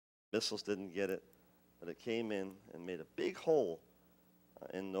missiles didn't get it, but it came in and made a big hole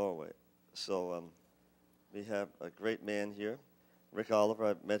in Norway. So we have a great man here, Rick Oliver.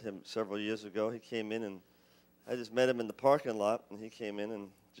 I met him several years ago. He came in, and I just met him in the parking lot, and he came in and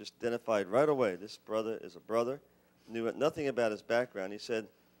just identified right away, this brother is a brother, knew nothing about his background. He said,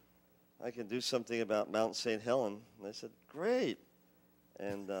 I can do something about Mount St. Helen. And I said, great.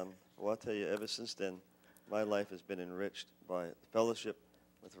 And well, I'll tell you, ever since then, my life has been enriched by fellowship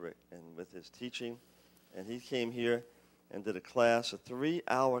with Rick and with his teaching. And he came here and did a class, a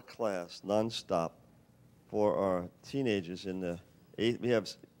 3-hour class, nonstop, for our teenagers in the 8th. We have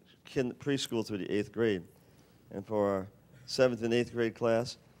preschool through the 8th grade. And for our 7th and 8th grade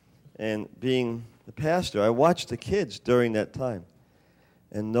class, and being the pastor, I watched the kids during that time,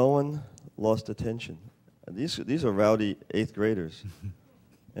 and no one lost attention. These are rowdy 8th graders,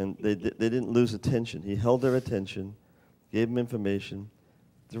 and they didn't lose attention. He held their attention, gave them information,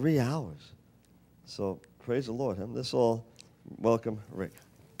 3 hours. So praise the Lord. Let's all welcome Rick.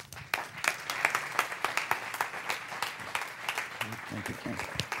 Thank you.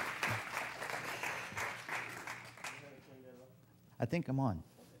 I think I'm on.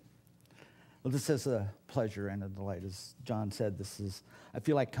 Well, this is a pleasure and a delight. As John said, I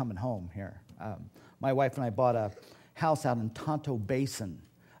feel like coming home here. My wife and I bought a house out in Tonto Basin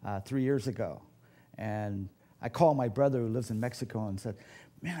 3 years ago. And I called my brother who lives in Mexico and said,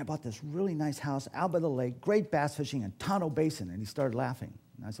 man, I bought this really nice house out by the lake, great bass fishing in Tonto Basin. And he started laughing.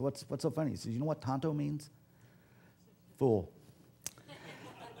 And I said, what's so funny? He said, you know what Tonto means? Fool.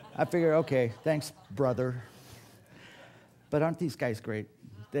 I figure, okay, thanks, brother. But aren't these guys great?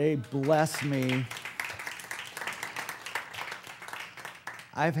 They bless me.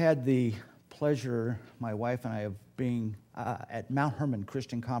 I've had the pleasure, my wife and I, of being at Mount Hermon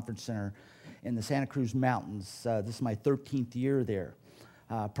Christian Conference Center in the Santa Cruz Mountains. This is my 13th year there.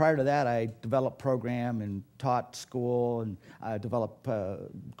 Prior to that, I developed program and taught school and developed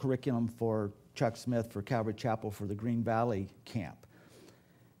curriculum for Chuck Smith for Calvary Chapel for the Green Valley camp.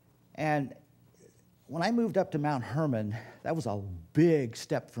 And when I moved up to Mount Hermon, that was a big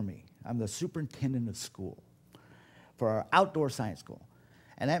step for me. I'm the superintendent of school for our outdoor science school.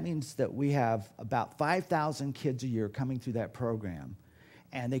 And that means that we have about 5,000 kids a year coming through that program.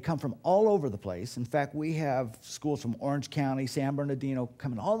 And they come from all over the place. In fact, we have schools from Orange County, San Bernardino,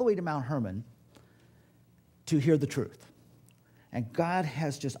 coming all the way to Mount Hermon to hear the truth. And God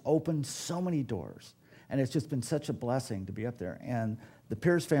has just opened so many doors. And it's just been such a blessing to be up there. And the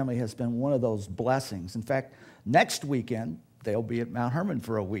Pierce family has been one of those blessings. In fact, next weekend, they'll be at Mount Hermon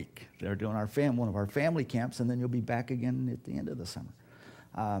for a week. They're doing one of our family camps, and then you'll be back again at the end of the summer.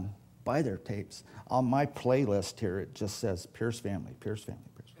 Buy their tapes. On my playlist here, it just says Pierce family, Pierce family,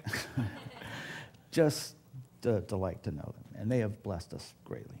 Pierce family. Just a delight to know them, and they have blessed us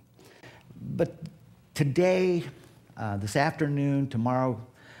greatly. But today, this afternoon, tomorrow,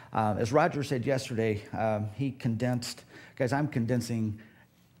 as Roger said yesterday, he condensed, guys, I'm condensing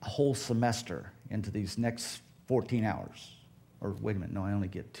a whole semester into these next 14 hours. Or wait a minute, no, I only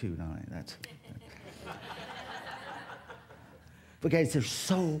get 2, don't I? That's... But guys, there's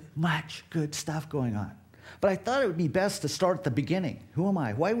so much good stuff going on. But I thought it would be best to start at the beginning. Who am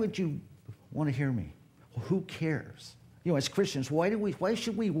I? Why would you want to hear me? Well, who cares? You know, as Christians, why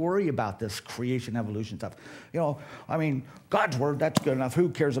should we worry about this creation, evolution stuff? You know, I mean, God's word, that's good enough. Who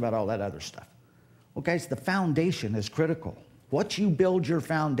cares about all that other stuff? Well, guys, the foundation is critical. What you build your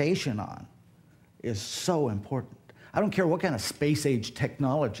foundation on is so important. I don't care what kind of space-age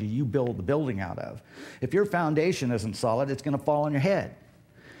technology you build the building out of. If your foundation isn't solid, it's going to fall on your head.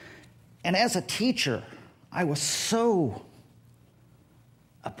 And as a teacher, I was so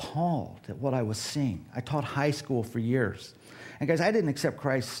appalled at what I was seeing. I taught high school for years. And guys, I didn't accept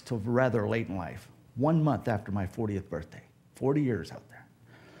Christ till rather late in life, 1 month after my 40th birthday, 40 years out there.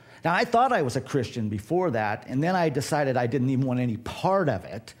 Now, I thought I was a Christian before that, and then I decided I didn't even want any part of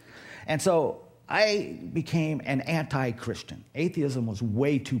it. And so I became an anti-Christian. Atheism was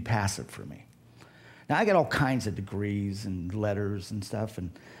way too passive for me. Now, I got all kinds of degrees and letters and stuff, and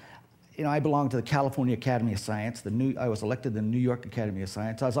you know, I belong to the California Academy of Science. I was elected to the New York Academy of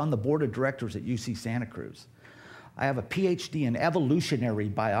Science. I was on the board of directors at UC Santa Cruz. I have a Ph.D. in evolutionary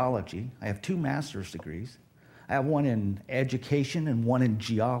biology. I have 2 master's degrees. I have one in education and one in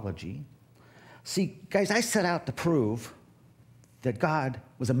geology. See, guys, I set out to prove that God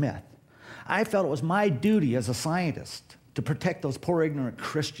was a myth. I felt it was my duty as a scientist to protect those poor, ignorant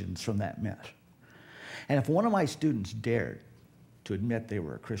Christians from that myth. And if one of my students dared to admit they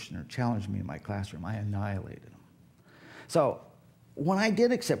were a Christian or challenged me in my classroom, I annihilated them. So when I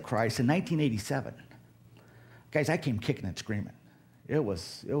did accept Christ in 1987, guys, I came kicking and screaming. It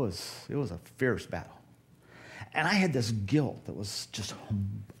was a fierce battle. And I had this guilt that was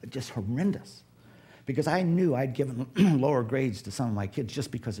just horrendous, because I knew I'd given lower grades to some of my kids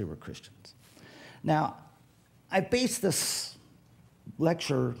just because they were Christians. Now, I based this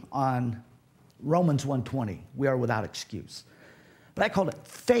lecture on Romans 1:20, we are without excuse. But I called it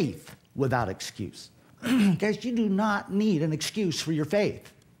faith without excuse. Guys, you do not need an excuse for your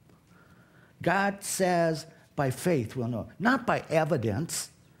faith. God says by faith we'll know, not by evidence.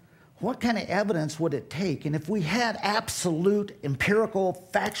 What kind of evidence would it take? And if we had absolute, empirical,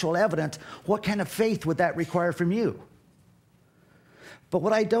 factual evidence, what kind of faith would that require from you? But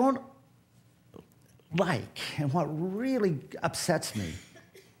what I don't like, and what really upsets me,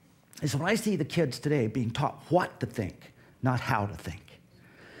 is when I see the kids today being taught what to think, not how to think.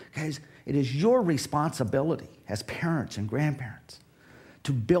 Guys, it is your responsibility as parents and grandparents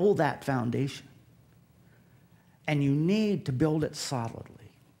to build that foundation. And you need to build it solidly.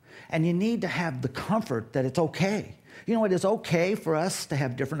 And you need to have the comfort that it's okay. You know, it is okay for us to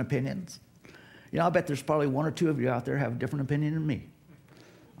have different opinions. You know, I bet there's probably one or two of you out there who have a different opinion than me.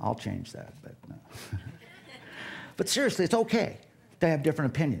 I'll change that, but no. But seriously, it's okay to have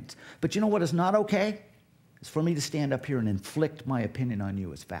different opinions. But you know what is not okay? It's for me to stand up here and inflict my opinion on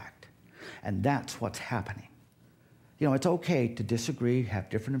you as fact. And that's what's happening. You know, it's okay to disagree, have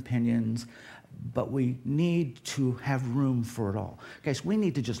different opinions, but we need to have room for it all. Guys, we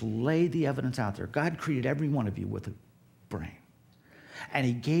need to just lay the evidence out there. God created every one of you with a brain. And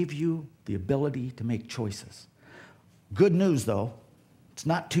he gave you the ability to make choices. Good news, though, it's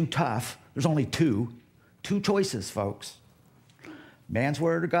not too tough. There's only two choices, folks. Man's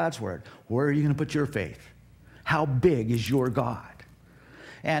word or God's word. Where are you going to put your faith? How big is your God?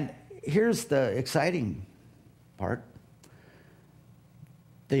 And here's the exciting part.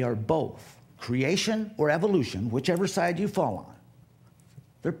 They are both creation or evolution, whichever side you fall on.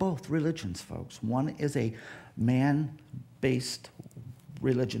 They're both religions, folks. One is a man-based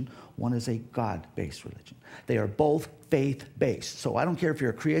religion. One is a God-based religion. They are both faith-based. So I don't care if you're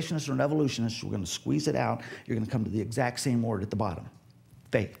a creationist or an evolutionist, we're going to squeeze it out. You're going to come to the exact same word at the bottom.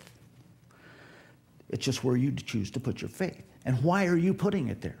 Faith. It's just where you choose to put your faith. And why are you putting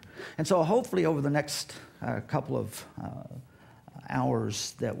it there? And so hopefully over the next couple of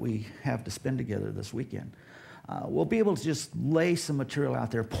hours that we have to spend together this weekend, we'll be able to just lay some material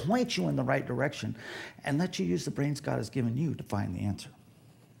out there, point you in the right direction, and let you use the brains God has given you to find the answer.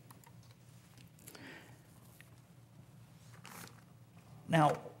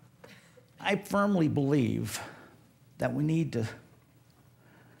 Now, I firmly believe that we need to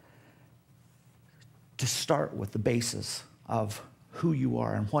start with the basis of who you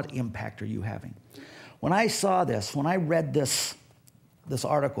are and what impact are you having. When I saw this, when I read this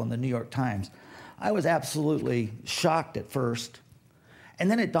article in the New York Times, I was absolutely shocked at first. And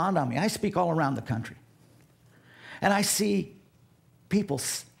then it dawned on me, I speak all around the country. And I see people,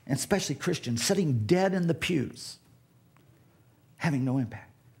 and especially Christians, sitting dead in the pews, having no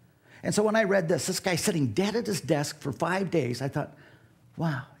impact. And so when I read this guy sitting dead at his desk for 5 days, I thought,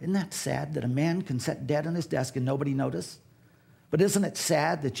 wow, isn't that sad that a man can sit dead in his desk and nobody notice? But isn't it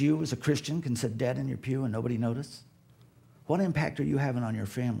sad that you as a Christian can sit dead in your pew and nobody notice? What impact are you having on your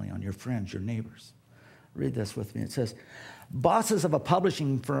family, on your friends, your neighbors? Read this with me. It says, bosses of a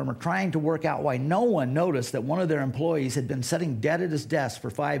publishing firm are trying to work out why no one noticed that one of their employees had been sitting dead at his desk for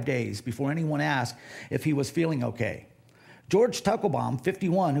 5 days before anyone asked if he was feeling okay. George Tuckelbaum,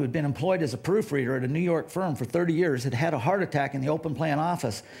 51, who had been employed as a proofreader at a New York firm for 30 years, had had a heart attack in the open plan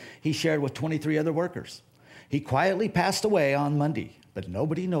office he shared with 23 other workers. He quietly passed away on Monday, but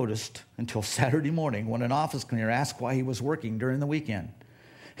nobody noticed until Saturday morning when an office cleaner asked why he was working during the weekend.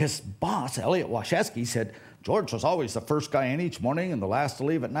 His boss, Elliot Washesky, said, George was always the first guy in each morning and the last to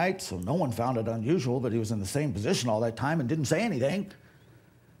leave at night, so no one found it unusual that he was in the same position all that time and didn't say anything.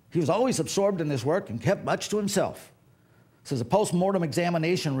 He was always absorbed in his work and kept much to himself. Says a post-mortem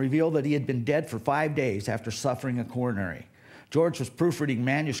examination revealed that he had been dead for 5 days after suffering a coronary. George was proofreading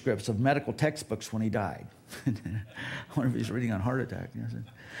manuscripts of medical textbooks when he died. I wonder if he's reading on heart attack. It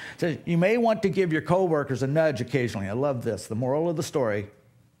says, you may want to give your coworkers a nudge occasionally. I love this. The moral of the story,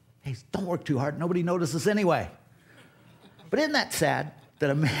 hey, don't work too hard. Nobody notices anyway. But isn't that sad that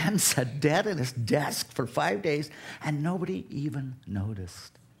a man sat dead at his desk for 5 days and nobody even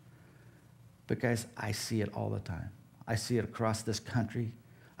noticed? But guys, I see it all the time. I see it across this country.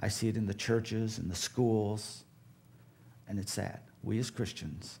 I see it in the churches, in the schools. And it's sad. We as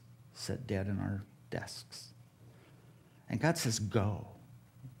Christians sit dead in our desks. And God says, go.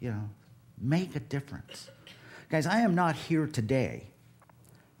 Make a difference. Guys, I am not here today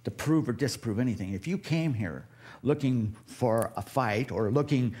to prove or disprove anything. If you came here looking for a fight or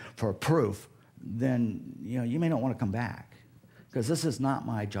looking for proof, then you may not want to come back, because this is not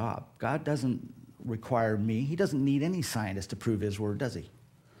my job. God doesn't require me. He doesn't need any scientist to prove his word, does he?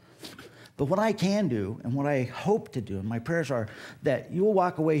 But what I can do and what I hope to do, and my prayers are that you will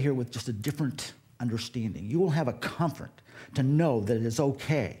walk away here with just a different understanding. You will have a comfort to know that it is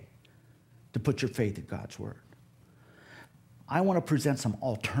okay to put your faith in God's word. I want to present some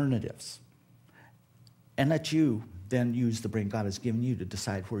alternatives and let you then use the brain God has given you to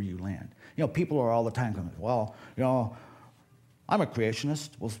decide where you land. People are all the time coming, well, I'm a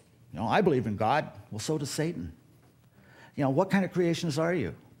creationist. Well, I believe in God. Well, so does Satan. What kind of creationist are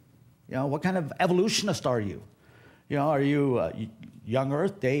you? What kind of evolutionist are you? Are you young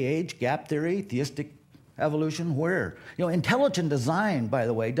Earth, day, age, gap theory, theistic evolution? Where? Intelligent design, by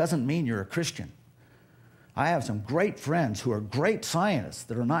the way, doesn't mean you're a Christian. I have some great friends who are great scientists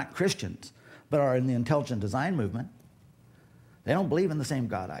that are not Christians, but are in the intelligent design movement. They don't believe in the same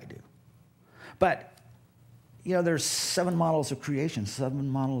God I do. But, there's 7 models of creation, 7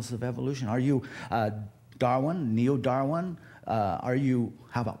 models of evolution. Are you Darwin, neo-Darwin? How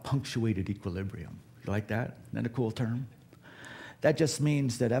about punctuated equilibrium? You like that? Isn't that a cool term? That just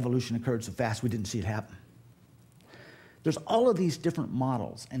means that evolution occurred so fast we didn't see it happen. There's all of these different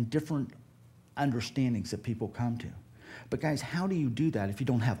models and different understandings that people come to. But guys, how do you do that if you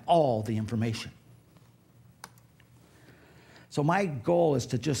don't have all the information? So my goal is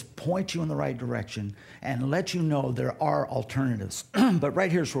to just point you in the right direction and let you know there are alternatives. But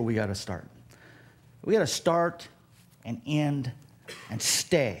right here's where we got to start. We got to start and end and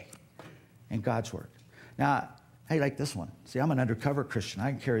stay in God's word. Now, I like this one. See, I'm an undercover Christian.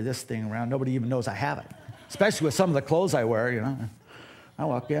 I can carry this thing around. Nobody even knows I have it, especially with some of the clothes I wear, I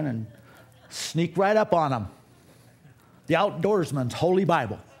walk in and sneak right up on them. The outdoorsman's Holy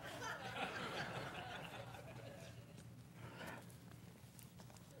Bible.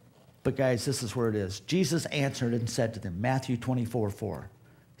 But guys, this is where it is. Jesus answered and said to them, Matthew 24:4,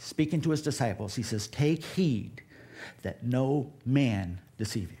 speaking to his disciples, he says, take heed that no man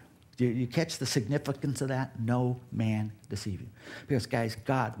deceive you. Do you catch the significance of that? No man deceive you. Because guys,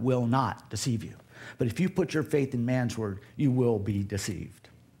 God will not deceive you. But if you put your faith in man's word, you will be deceived.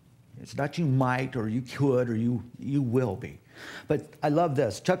 It's not you might or you could or you will be. But I love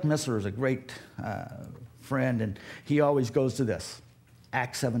this. Chuck Missler is a great friend, and he always goes to this.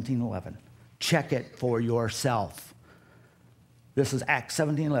 Acts 17:11. Check it for yourself. This is Acts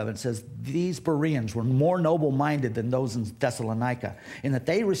 17:11. It says, these Bereans were more noble-minded than those in Thessalonica, in that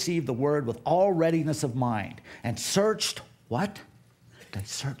they received the word with all readiness of mind and searched what? They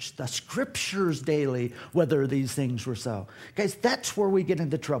searched the scriptures daily, whether these things were so. Guys, that's where we get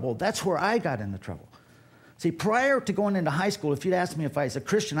into trouble. That's where I got into trouble. See, prior to going into high school, if you'd asked me if I was a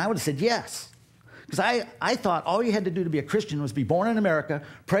Christian, I would have said yes. Because I thought all you had to do to be a Christian was be born in America,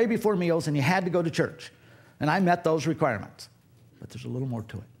 pray before meals, and you had to go to church. And I met those requirements. But there's a little more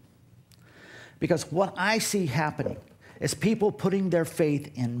to it. Because what I see happening is people putting their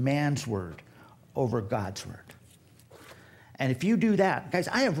faith in man's word over God's word. And if you do that, guys,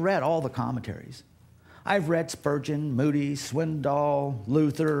 I have read all the commentaries. I've read Spurgeon, Moody, Swindoll,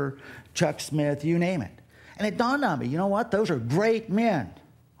 Luther, Chuck Smith, you name it. And it dawned on me, you know what? Those are great men.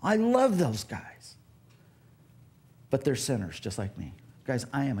 I love those guys. But they're sinners just like me. Guys,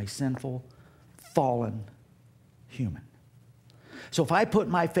 I am a sinful, fallen human. So if I put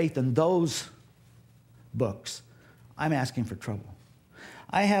my faith in those books, I'm asking for trouble.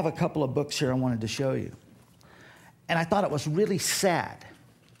 I have a couple of books here I wanted to show you. And I thought it was really sad.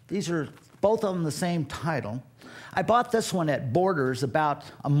 These are both of them the same title. I bought this one at Borders about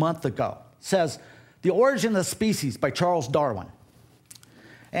a month ago. It says, The Origin of the Species by Charles Darwin.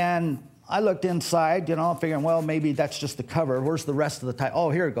 And I looked inside, figuring, well, maybe that's just the cover. Where's the rest of the title? Oh,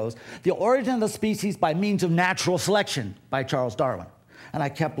 here it goes. The Origin of the Species by Means of Natural Selection by Charles Darwin. And I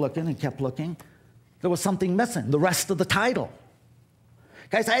kept looking and kept looking. There was something missing, the rest of the title.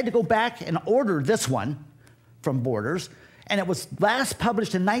 Guys, I had to go back and order this one from Borders, and it was last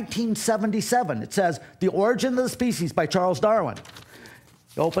published in 1977. It says, The Origin of the Species by Charles Darwin.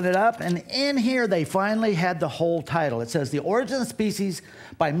 You open it up, and in here they finally had the whole title. It says, The Origin of the Species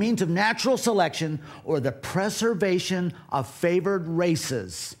by Means of Natural Selection or the Preservation of Favored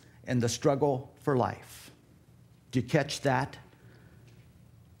Races in the Struggle for Life. Do you catch that?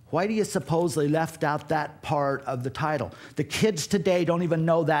 Why do you suppose they left out that part of the title? The kids today don't even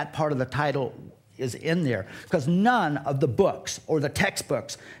know that part of the title is in there because none of the books or the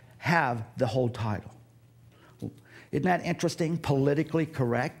textbooks have the whole title. Isn't that interesting? Politically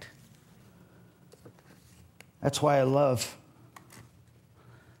correct. That's why I love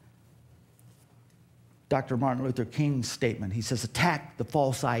Dr. Martin Luther King's statement. He says, attack the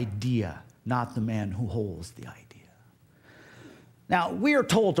false idea, not the man who holds the idea. Now, we are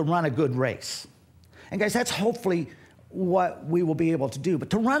told to run a good race. And guys, that's hopefully what we will be able to do. But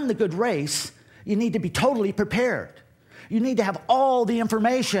to run the good race, you need to be totally prepared. You need to have all the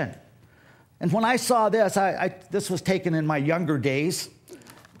information. And when I saw this, this was taken in my younger days.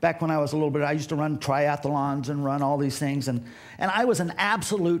 Back when I was a little bit, I used to run triathlons and run all these things. And I was an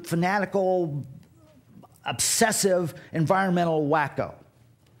absolute fanatical, obsessive environmental wacko.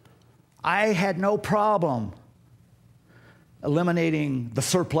 I had no problem eliminating the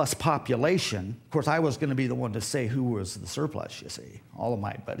surplus population. Of course, I was going to be the one to say who was the surplus, you see, all of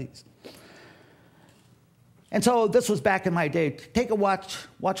my buddies. And so this was back in my day. Take a watch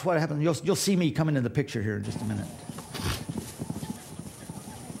what happened. You'll see me come into the picture here in just a minute.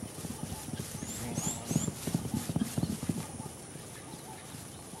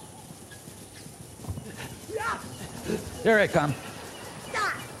 There I come.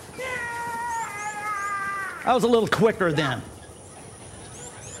 I was a little quicker then.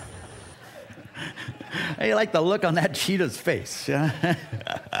 I like the look on that cheetah's face. Yeah?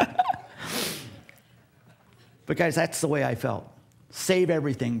 But guys, that's the way I felt. Save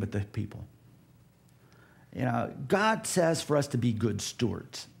everything but the people. You know, God says for us to be good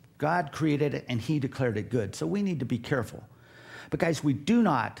stewards. God created it and he declared it good. So we need to be careful. But guys, we do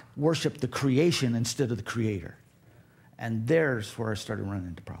not worship the creation instead of the creator. And there's where I started running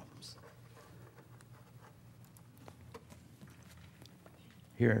into problems.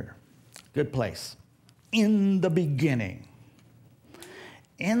 Here, good place. In the beginning,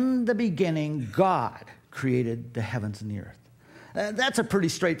 God created the heavens and the earth. That's a pretty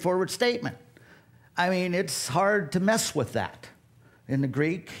straightforward statement. I mean, it's hard to mess with that. In the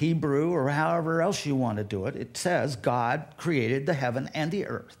Greek, Hebrew, or however else you want to do it, it says God created the heaven and the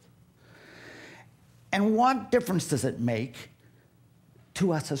earth. And what difference does it make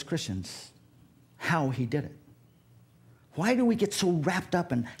to us as Christians how he did it? Why do we get so wrapped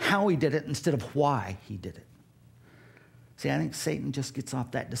up in how he did it instead of why he did it? See, I think Satan just gets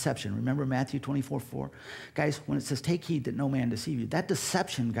off that deception. Remember Matthew 24:4? Guys, when it says, take heed that no man deceive you, that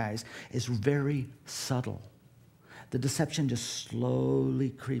deception, guys, is very subtle. The deception just slowly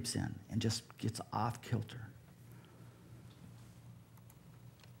creeps in and just gets off kilter.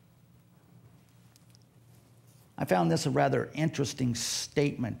 I found this a rather interesting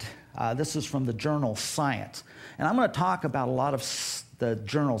statement. This is from the journal Science. And I'm going to talk about a lot of the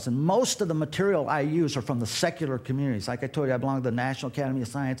journals. And most of the material I use are from the secular communities. Like I told you, I belong to the National Academy of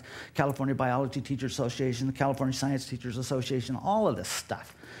Science, California Biology Teachers Association, the California Science Teachers Association, all of this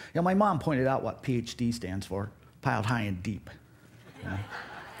stuff. You know, my mom pointed out what Ph.D. stands for, piled high and deep. You know?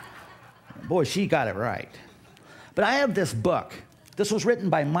 Boy, she got it right. But I have this book. This was written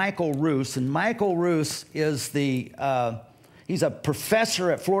by Michael Roos, and Michael Roos is he's a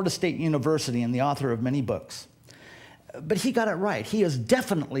professor at Florida State University and the author of many books. But he got it right. He is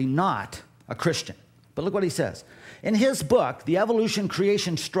definitely not a Christian. But look what he says. In his book, The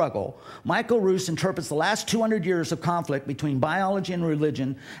Evolution-Creation Struggle, Michael Roos interprets the last 200 years of conflict between biology and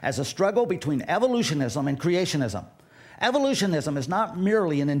religion as a struggle between evolutionism and creationism. Evolutionism is not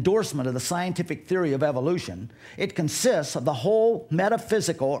merely an endorsement of the scientific theory of evolution. It consists of the whole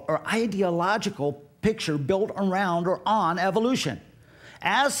metaphysical or ideological picture built around or on evolution.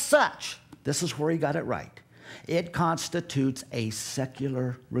 As such, this is where he got it right. It constitutes a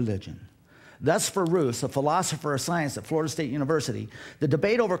secular religion. Thus, for Roos, a philosopher of science at Florida State University, the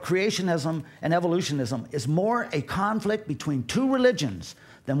debate over creationism and evolutionism is more a conflict between two religions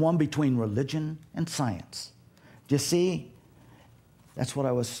than one between religion and science. Do you see? That's what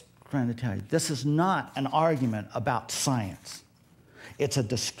I was trying to tell you. This is not an argument about science. It's a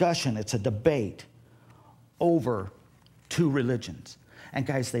discussion, it's a debate over two religions. And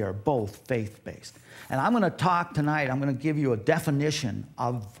guys, they are both faith-based. And I'm going to talk tonight, I'm going to give you a definition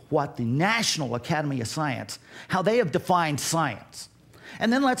of what the National Academy of Science, how they have defined science.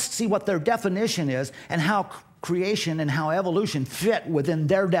 And then let's see what their definition is and how creation and how evolution fit within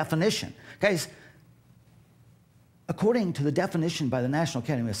their definition. Guys, according to the definition by the National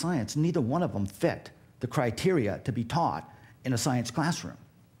Academy of Science, neither one of them fit the criteria to be taught in a science classroom.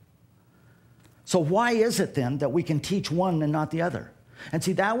 So why is it then that we can teach one and not the other? And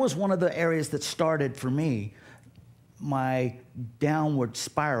see, that was one of the areas that started for me my downward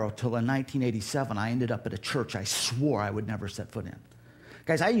spiral till in 1987. I ended up at a church I swore I would never set foot in.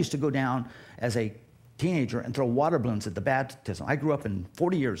 Guys, I used to go down as a teenager and throw water balloons at the baptism. I grew up in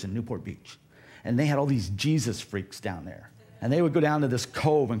 40 years in Newport Beach. And they had all these Jesus freaks down there. And they would go down to this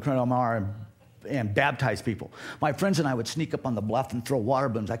cove in Crennel Mar and and baptize people. My friends and I would sneak up on the bluff and throw water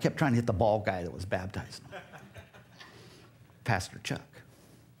balloons. I kept trying to hit the bald guy that was baptizing. Pastor Chuck.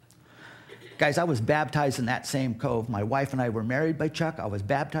 Guys, I was baptized in that same cove. My wife and I were married by Chuck. I was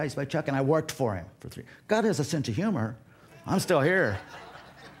baptized by Chuck, and I worked for him for 3 years. God has a sense of humor. I'm still here.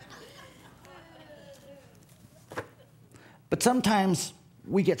 But sometimes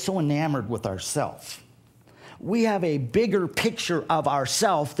we get so enamored with ourselves. We have a bigger picture of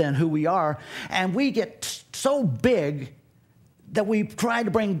ourselves than who we are, and we get so big that we try to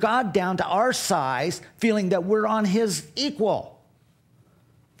bring God down to our size, feeling that we're on his equal.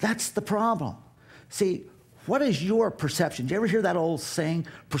 That's the problem. See, what is your perception? Do you ever hear that old saying,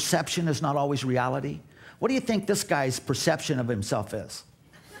 perception is not always reality? What do you think this guy's perception of himself is?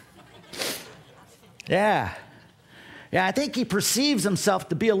 Yeah, I think he perceives himself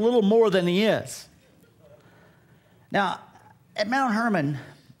to be a little more than he is. Now, at Mount Hermon,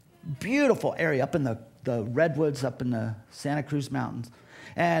 beautiful area up in the redwoods, up in the Santa Cruz Mountains.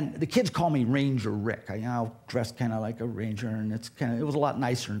 And the kids call me Ranger Rick. I dressed kind of like a ranger, and it was a lot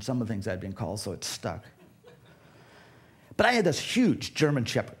nicer than some of the things I'd been called, so it stuck. But I had this huge German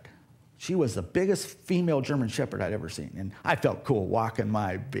Shepherd. She was the biggest female German Shepherd I'd ever seen. And I felt cool walking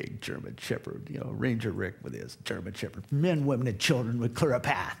my big German Shepherd, Ranger Rick with his German Shepherd. Men, women, and children would clear a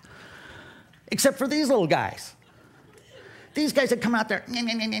path. Except for these little guys. These guys that come out there,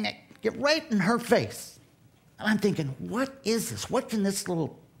 get right in her face. And I'm thinking, what is this? What can this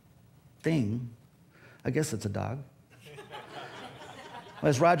little thing, I guess it's a dog.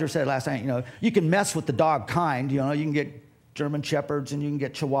 As Roger said last night, you can mess with the dog kind. You can get German Shepherds and you can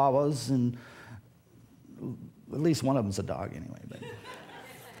get Chihuahuas, and at least one of them's a dog anyway.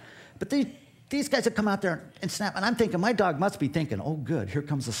 But these guys that come out there and snap, and I'm thinking, my dog must be thinking, oh good, here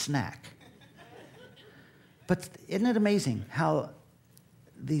comes a snack. But isn't it amazing how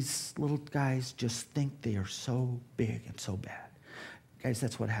these little guys just think they are so big and so bad? Guys,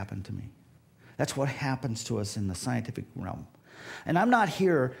 that's what happened to me. That's what happens to us in the scientific realm. And I'm not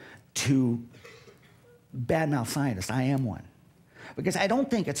here to badmouth scientists. I am one. Because I don't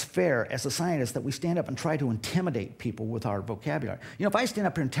think it's fair as a scientist that we stand up and try to intimidate people with our vocabulary. If I stand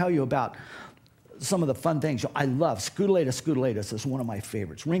up here and tell you about some of the fun things, I love Scutellatus scutellatus is one of my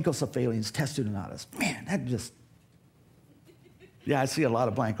favorites. Rhynchocephalians testudinatus. Man, that just... Yeah, I see a lot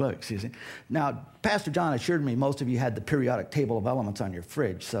of blank looks, you see. Now, Pastor John assured me most of you had the periodic table of elements on your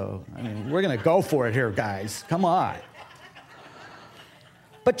fridge, so, we're going to go for it here, guys. Come on.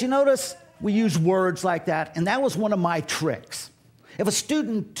 But you notice we use words like that, and that was one of my tricks. If a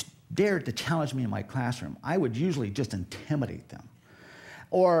student dared to challenge me in my classroom, I would usually just intimidate them,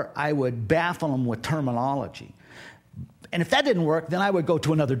 or I would baffle them with terminology. And if that didn't work, then I would go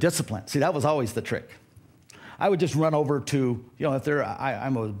to another discipline. See, that was always the trick. I would just run over to,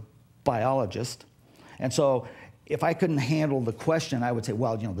 I'm a biologist, and so if I couldn't handle the question, I would say,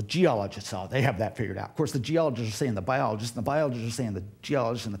 well, the geologists, they have that figured out. Of course, the geologists are saying the biologists, and the biologists are saying the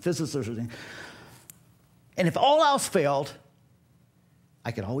geologists, and the physicists are saying... And if all else failed,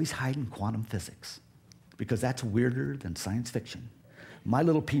 I could always hide in quantum physics, because that's weirder than science fiction. My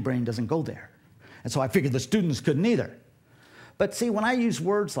little pea brain doesn't go there. And so I figured the students couldn't either. But see, when I use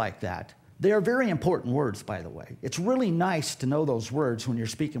words like that, they are very important words, by the way. It's really nice to know those words when you're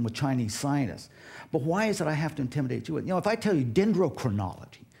speaking with Chinese scientists. But why is it I have to intimidate you? If I tell you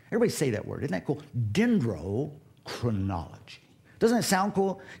dendrochronology, everybody say that word. Isn't that cool? Dendrochronology. Doesn't it sound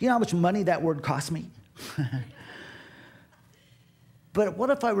cool? You know how much money that word cost me? But what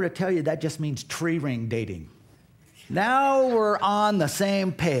if I were to tell you that just means tree ring dating? Now we're on the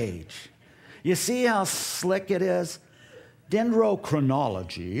same page. You see how slick it is?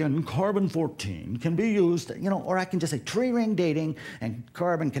 Dendrochronology and carbon-14 can be used, or I can just say tree ring dating and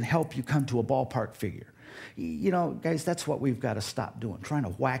carbon can help you come to a ballpark figure. Guys, that's what we've got to stop doing, trying to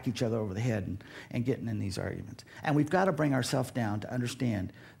whack each other over the head and getting in these arguments. And we've got to bring ourselves down to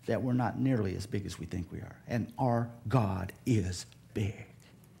understand that we're not nearly as big as we think we are. And our God is big,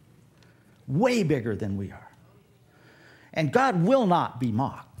 way bigger than we are. And God will not be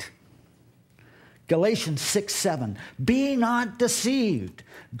mocked. Galatians 6:7, be not deceived.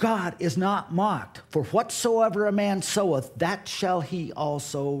 God is not mocked. For whatsoever a man soweth, that shall he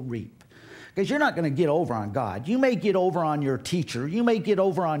also reap. Because you're not going to get over on God. You may get over on your teacher. You may get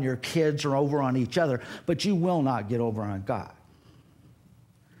over on your kids or over on each other, but you will not get over on God.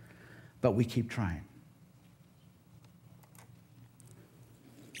 But we keep trying.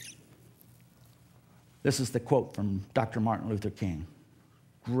 This is the quote from Dr. Martin Luther King.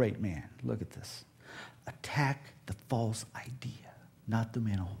 Great man. Look at this. Attack the false idea, not the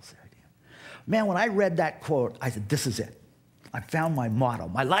man who holds the idea. Man, when I read that quote, I said, this is it. I found my motto,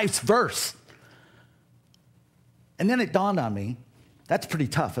 my life's verse. And then it dawned on me, that's pretty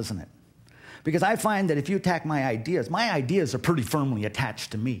tough, isn't it? Because I find that if you attack my ideas are pretty firmly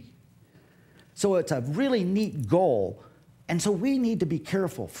attached to me. So it's a really neat goal. And so we need to be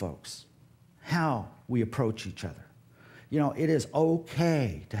careful, folks, how we approach each other. You know, it is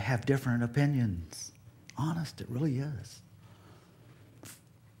okay to have different opinions. Honest, it really is.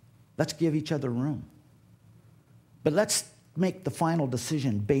 Let's give each other room. But let's make the final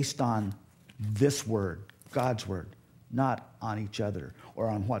decision based on this word, God's word, not on each other or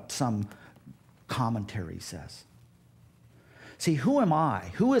on what some commentary says. See, who am I?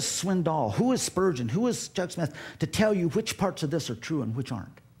 Who is Swindoll? Who is Spurgeon? Who is Chuck Smith to tell you which parts of this are true and which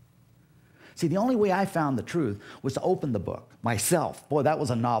aren't? See, the only way I found the truth was to open the book myself. Boy, that was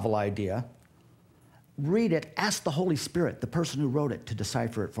a novel idea. Read it, ask the Holy Spirit, the person who wrote it, to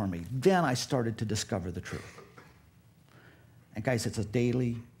decipher it for me. Then I started to discover the truth. And guys, it's a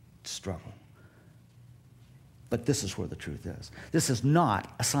daily struggle. But this is where the truth is. This is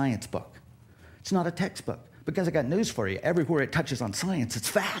not a science book. It's not a textbook. Because I got news for you. Everywhere it touches on science, it's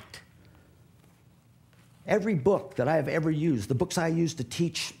fact. Every book that I have ever used, the books I use to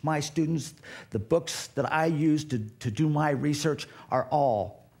teach my students, the books that I use to do my research are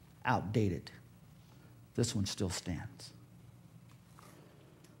all outdated. This one still stands.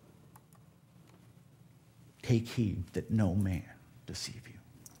 Take heed that no man deceive you.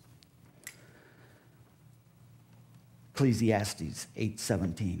 Ecclesiastes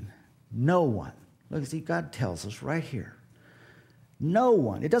 8:17. No one. Look, see, God tells us right here. No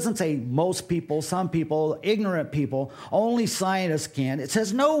one. It doesn't say most people, some people, ignorant people, only scientists can. It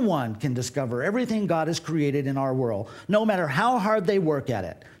says no one can discover everything God has created in our world, no matter how hard they work at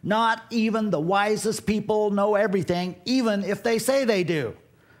it. Not even the wisest people know everything, even if they say they do.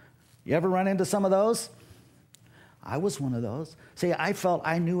 You ever run into some of those? I was one of those. See, I felt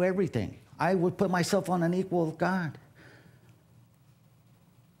I knew everything. I would put myself on an equal with God.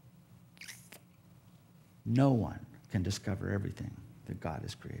 No one can discover everything that God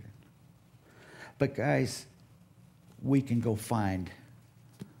has created. But guys, we can go find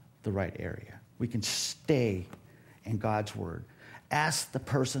the right area. We can stay in God's word. Ask the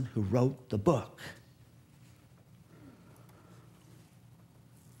person who wrote the book.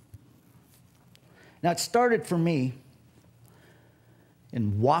 Now, it started for me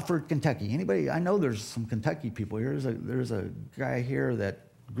in Wofford, Kentucky. Anybody? I know there's some Kentucky people here. There's a guy here that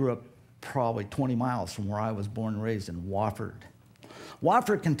grew up probably 20 miles from where I was born and raised in Wofford.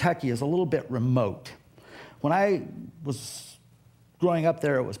 Wofford, Kentucky is a little bit remote. When I was growing up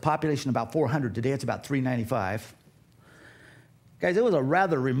there, it was population about 400. Today it's about 395. Guys, it was a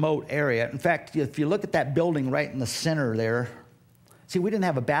rather remote area. In fact, if you look at that building right in the center there, see, we didn't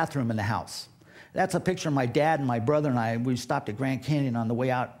have a bathroom in the house. That's a picture of my dad and my brother and I. We stopped at Grand Canyon on the way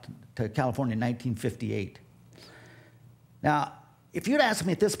out to California in 1958. Now, if you'd asked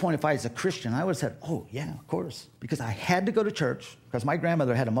me at this point if I was a Christian, I would have said, oh, yeah, of course. Because I had to go to church because my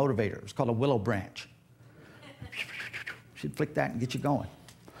grandmother had a motivator. It was called a willow branch. She'd flick that and get you going.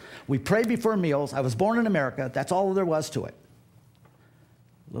 We prayed before meals. I was born in America. That's all there was to it.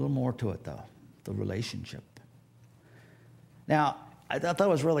 A little more to it, though, the relationship. Now, I thought that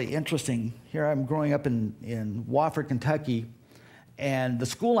was really interesting. Here I'm growing up in Wofford, Kentucky, and the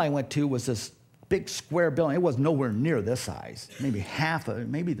school I went to was this big square building. It was nowhere near this size,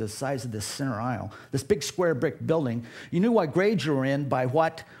 maybe the size of this center aisle. This big square brick building. You knew what grade you were in by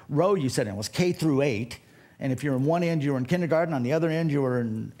what row you sat in. It was K through 8. And if you're in one end, you were in kindergarten. On the other end, you were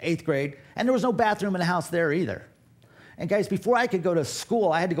in 8th grade. And there was no bathroom in the house there either. And guys, before I could go to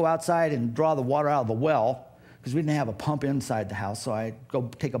school, I had to go outside and draw the water out of the well because we didn't have a pump inside the house. So I'd go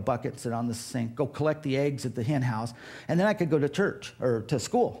take a bucket, sit on the sink, go collect the eggs at the hen house, and then I could go to church or to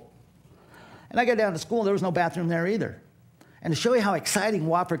school. And I got down to school, there was no bathroom there either. And to show you how exciting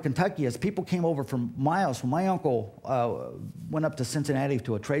Wofford, Kentucky is, people came over from miles. When my uncle went up to Cincinnati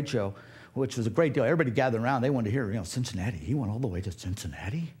to a trade show, which was a great deal. Everybody gathered around. They wanted to hear, Cincinnati. He went all the way to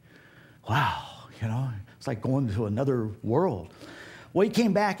Cincinnati? Wow, it's like going to another world. Well, he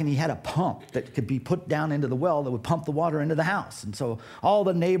came back and he had a pump that could be put down into the well that would pump the water into the house. And so all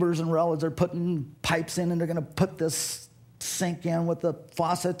the neighbors and relatives are putting pipes in and they're going to put this sink in with the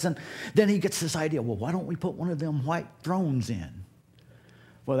faucets. And then he gets this idea, well, why don't we put one of them white thrones in?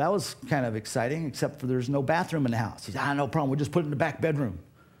 Well, that was kind of exciting, except for there's no bathroom in the house. He said, no problem. We'll just put it in the back bedroom.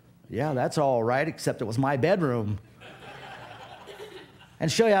 Yeah, that's all right, except it was my bedroom. And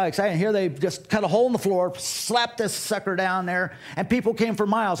to show you how exciting, here they just cut a hole in the floor, slapped this sucker down there, and people came for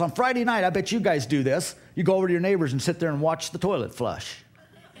miles. On Friday night, I bet you guys do this. You go over to your neighbors and sit there and watch the toilet flush.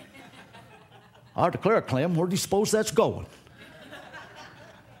 I'll declare, Clem, where do you suppose that's going?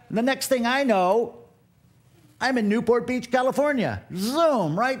 And the next thing I know, I'm in Newport Beach, California.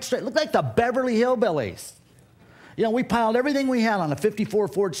 Zoom, right straight. Looked like the Beverly Hillbillies. You know, we piled everything we had on a 54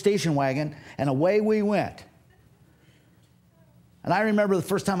 Ford station wagon, and away we went. And I remember the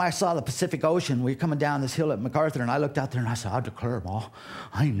first time I saw the Pacific Ocean, we were coming down this hill at MacArthur, and I looked out there and I said, I declare, Ma,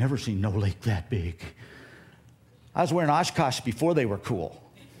 I ain't never seen no lake that big. I was wearing Oshkosh before they were cool,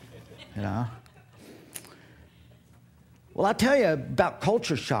 you know. Well, I'll tell you about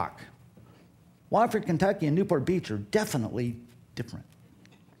culture shock. Watford, Kentucky, and Newport Beach are definitely different.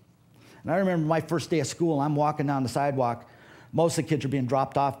 And I remember my first day of school, I'm walking down the sidewalk. Most of the kids are being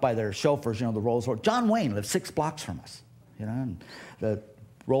dropped off by their chauffeurs, you know, the Rolls Royce. John Wayne lived 6 blocks from us, you know, and the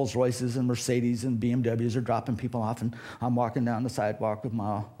Rolls Royces and Mercedes and BMWs are dropping people off, and I'm walking down the sidewalk with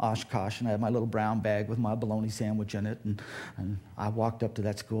my Oshkosh, and I have my little brown bag with my bologna sandwich in it, and I walked up to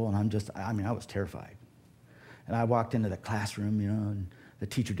that school, and I was terrified. And I walked into the classroom, you know, and the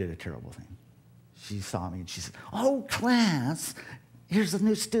teacher did a terrible thing. She saw me, and she said, oh, class, here's a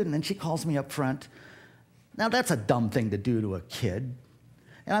new student, and she calls me up front. Now, that's a dumb thing to do to a kid.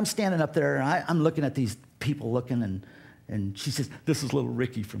 And I'm standing up there, and I'm looking at these people looking, and she says, this is little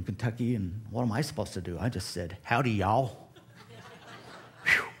Ricky from Kentucky, and what am I supposed to do? I just said, howdy, y'all.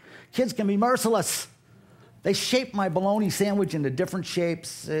 Kids can be merciless. They shaped my bologna sandwich into different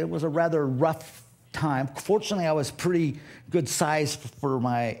shapes. It was a rather rough time. Fortunately, I was pretty good size for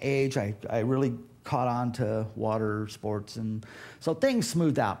my age. I really caught on to water sports, and so things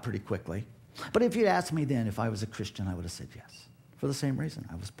smoothed out pretty quickly. But if you'd asked me then if I was a Christian, I would have said yes, for the same reason.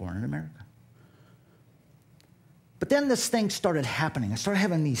 I was born in America. But then this thing started happening. I started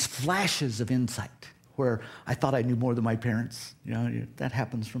having these flashes of insight where I thought I knew more than my parents. You know, that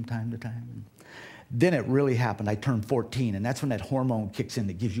happens from time to time. Then it really happened. I turned 14, and that's when that hormone kicks in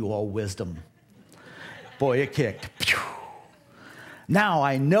that gives you all wisdom. Boy, it kicked. Now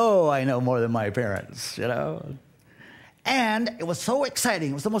I know more than my parents, you know. And it was so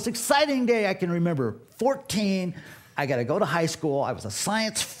exciting. It was the most exciting day I can remember. 14, I got to go to high school. I was a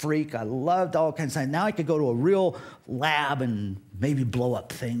science freak. I loved all kinds of science. Now I could go to a real lab and maybe blow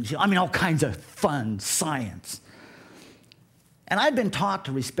up things. You know, I mean, all kinds of fun science. And I'd been taught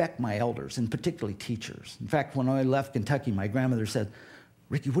to respect my elders, and particularly teachers. In fact, when I left Kentucky, my grandmother said,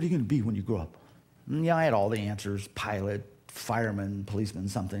 Ricky, what are you going to be when you grow up? And, yeah, I had all the answers, pilot, fireman, policeman,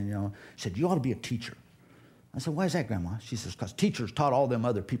 something, you know. She said, you ought to be a teacher. I said, why is that, Grandma? She says, because teachers taught all them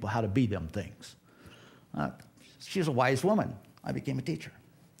other people how to be them things. She's a wise woman. I became a teacher.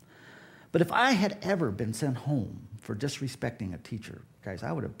 But if I had ever been sent home for disrespecting a teacher, guys,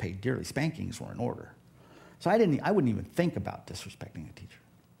 I would have paid dearly. Spankings were in order. So I wouldn't even think about disrespecting a teacher.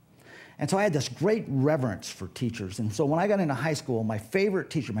 And so I had this great reverence for teachers. And so when I got into high school, my favorite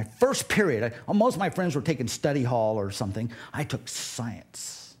teacher, my first period, most of my friends were taking study hall or something. I took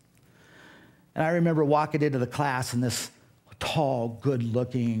science. And I remember walking into the class, and this tall,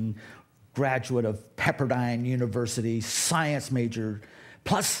 good-looking graduate of Pepperdine University, science major,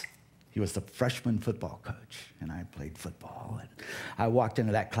 plus he was the freshman football coach, and I played football. And I walked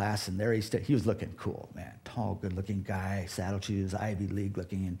into that class, and there he was looking cool, man. Tall, good-looking guy, saddle shoes, Ivy League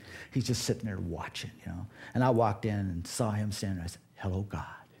looking, and he's just sitting there watching, you know. And I walked in and saw him standing there. I said, hello, God.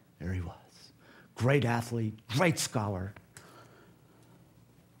 There he was. Great athlete, great scholar.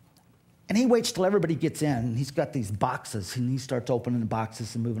 And he waits till everybody gets in, and he's got these boxes, and he starts opening the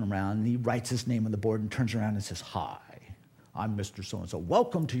boxes and moving them around, and he writes his name on the board and turns around and says, hi. I'm Mr. So-and-so.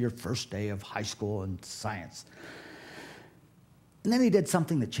 Welcome to your first day of high school and science. And then he did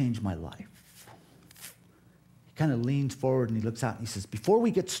something that changed my life. He kind of leans forward and he looks out and he says, before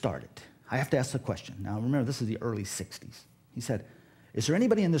we get started, I have to ask a question. Now, remember, this is the early 60s. He said, is there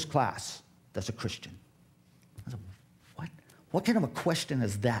anybody in this class that's a Christian? I said, what? What kind of a question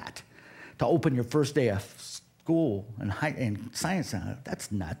is that to open your first day of school and science?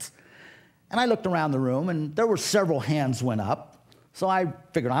 That's nuts. And I looked around the room, and there were several hands went up. So I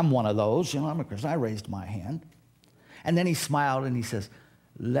figured I'm one of those. You know, I'm a Christian. I raised my hand. And then he smiled, and he says,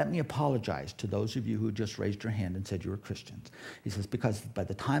 let me apologize to those of you who just raised your hand and said you were Christians. He says, because by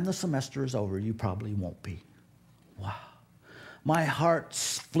the time the semester is over, you probably won't be. Wow. My heart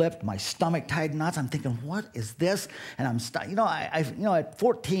flipped, my stomach tied knots. I'm thinking, what is this? And I'm at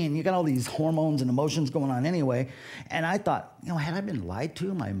 14, you got all these hormones and emotions going on anyway. And I thought, had I been lied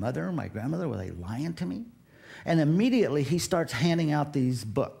to? My mother and my grandmother, were they lying to me? And immediately he starts handing out these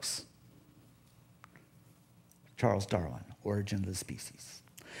books. Charles Darwin, Origin of the Species.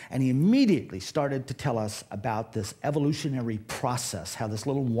 And he immediately started to tell us about this evolutionary process, how this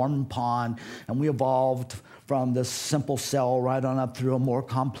little warm pond, and we evolved from this simple cell right on up through a more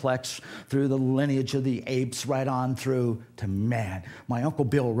complex, through the lineage of the apes, right on through to man. My Uncle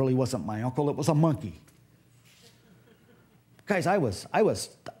Bill really wasn't my uncle, it was a monkey. Guys, I was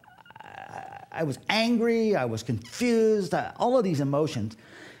angry, I was confused, all of these emotions.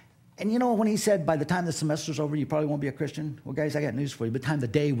 And you know, when he said, by the time the semester's over, you probably won't be a Christian? Well, guys, I got news for you. By the time the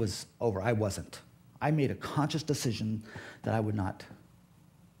day was over, I wasn't. I made a conscious decision that I would not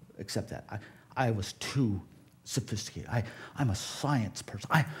accept that. I was too sophisticated. I'm a science person.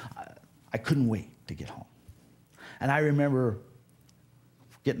 I couldn't wait to get home. And I remember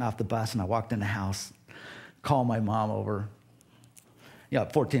getting off the bus, and I walked in the house, called my mom over. You know,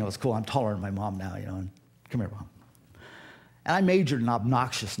 at 14, it was cool. I'm taller than my mom now, you know, and come here, Mom. And I majored in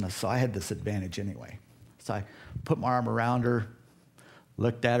obnoxiousness, so I had this advantage anyway. So I put my arm around her,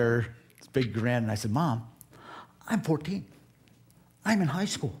 looked at her, this big grin, and I said, Mom, I'm 14. I'm in high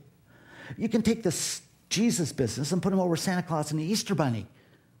school. You can take this Jesus business and put him over Santa Claus and the Easter Bunny.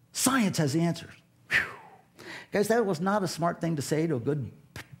 Science has the answers. Whew. Guys, that was not a smart thing to say to a good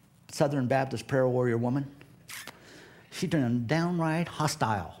Southern Baptist prayer warrior woman. She turned downright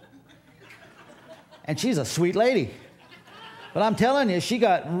hostile. And she's a sweet lady. But I'm telling you, she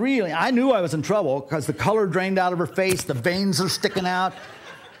got really, I knew I was in trouble because the color drained out of her face, the veins are sticking out.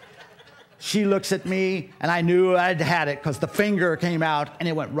 She looks at me, and I knew I'd had it because the finger came out, and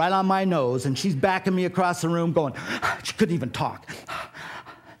it went right on my nose, and she's backing me across the room going, she couldn't even talk.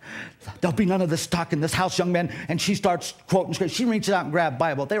 There'll be none of this talk in this house, young man. And she starts quoting. She reaches out and grabbed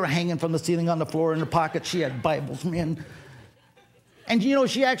Bible. They were hanging from the ceiling on the floor in her pocket. She had Bibles, man. And you know,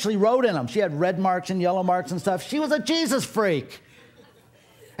 she actually wrote in them. She had red marks and yellow marks and stuff. She was a Jesus freak.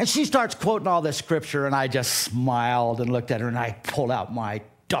 And she starts quoting all this scripture, and I just smiled and looked at her, and I pulled out my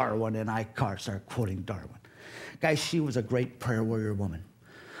Darwin, and I started quoting Darwin. Guys, she was a great prayer warrior woman.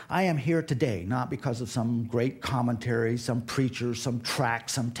 I am here today, not because of some great commentary, some preacher, some tract,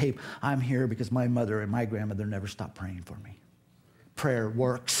 some tape. I'm here because my mother and my grandmother never stopped praying for me. Prayer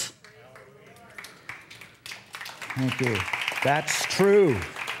works. Thank you. That's true.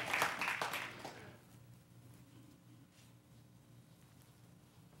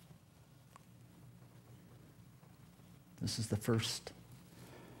 This is the first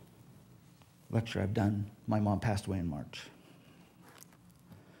lecture I've done. My mom passed away in March.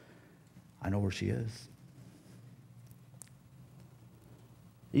 I know where she is.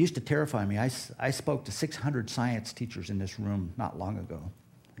 It used to terrify me. I spoke to 600 science teachers in this room not long ago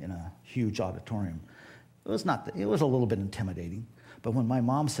in a huge auditorium. It was a little bit intimidating. But when my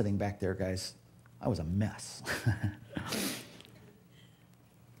mom's sitting back there, guys, I was a mess.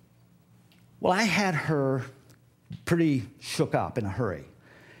 Well, I had her pretty shook up in a hurry.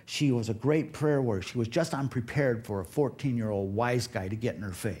 She was a great prayer warrior. She was just unprepared for a 14-year-old wise guy to get in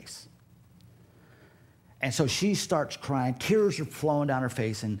her face. And so she starts crying. Tears are flowing down her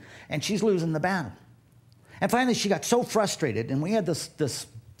face, and she's losing the battle. And finally, she got so frustrated, and we had this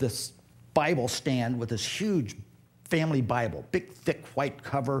Bible stand with this huge family Bible, big, thick, white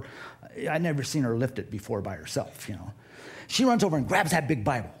cover. I'd never seen her lift it before by herself, you know. She runs over and grabs that big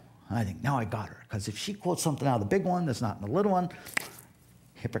Bible. And I think, now I got her, because if she quotes something out of the big one that's not in the little one,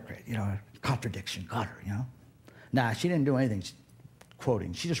 hypocrite, you know, contradiction, got her, you know. Nah, she didn't do anything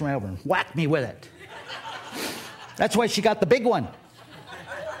quoting. She just ran over and whacked me with it. That's why she got the big one.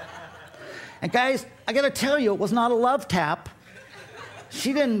 And guys, I got to tell you, it was not a love tap.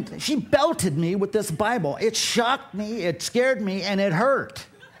 She belted me with this Bible. It shocked me, it scared me, and it hurt.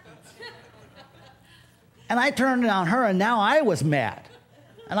 And I turned on her, and now I was mad.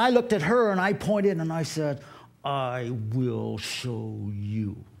 And I looked at her, and I pointed, and I said, I will show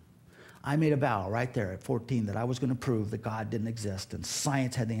you. I made a vow right there at 14 that I was going to prove that God didn't exist and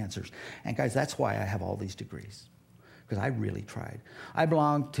science had the answers. And guys, that's why I have all these degrees, because I really tried. I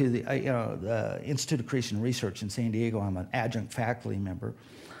belong to the Institute of Christian Research in San Diego. I'm an adjunct faculty member.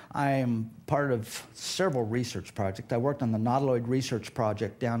 I am part of several research projects. I worked on the Nautiloid Research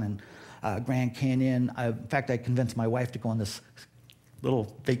Project down in Grand Canyon. In fact, I convinced my wife to go on this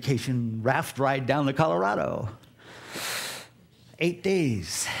little vacation raft ride down to Colorado. 8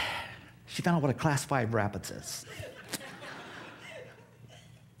 days. She found out what a Class 5 rapids is.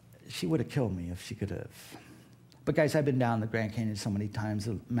 She would have killed me if she could have. But guys, I've been down the Grand Canyon so many times,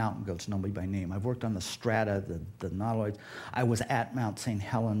 the mountain goats know me by name. I've worked on the strata, the nautiloids. I was at Mount St.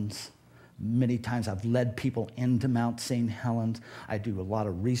 Helens many times. I've led people into Mount St. Helens. I do a lot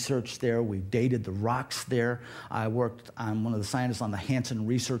of research there. We've dated the rocks there. I'm one of the scientists on the Hansen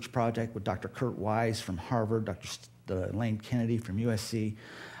Research Project with Dr. Kurt Wise from Harvard, Dr. Elaine Kennedy from USC.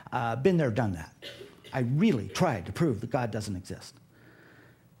 Been there, done that. I really tried to prove that God doesn't exist.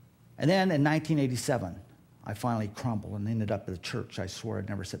 And then in 1987, I finally crumbled and ended up at a church I swore I'd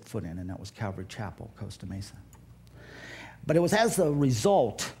never set foot in, and that was Calvary Chapel, Costa Mesa. But it was as a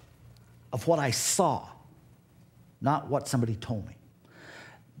result of what I saw not what somebody told me.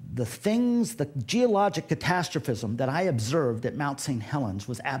 The things, the geologic catastrophism that I observed at Mount St. Helens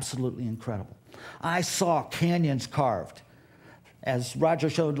was absolutely incredible. I saw canyons carved. As Roger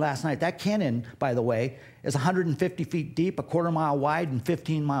showed last night, that canyon, by the way, is 150 feet deep, a quarter mile wide, and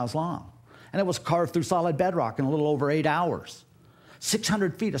 15 miles long. And it was carved through solid bedrock in a little over 8 hours.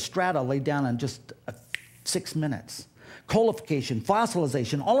 600 feet of strata laid down in just 6 minutes. Coalification,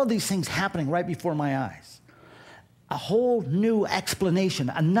 fossilization, all of these things happening right before my eyes. A whole new explanation,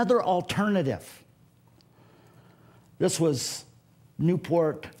 another alternative. This was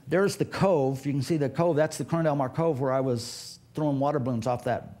Newport. There's the cove. You can see the cove. That's the Corona del Mar Cove where I was throwing water balloons off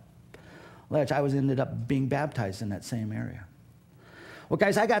that ledge. I ended up being baptized in that same area. Well,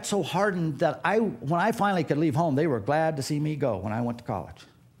 guys, I got so hardened that when I finally could leave home, they were glad to see me go when I went to college.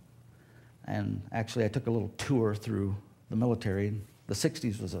 And actually, I took a little tour through the military. The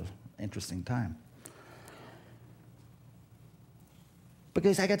 60s was an interesting time. But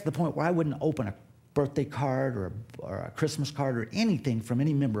guys, I got to the point where I wouldn't open a birthday card or a Christmas card or anything from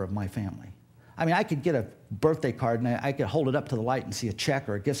any member of my family. I mean, I could get a birthday card and I could hold it up to the light and see a check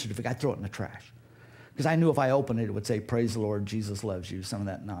or a gift certificate. I'd throw it in the trash. Because I knew if I opened it, it would say, "Praise the Lord, Jesus loves you," some of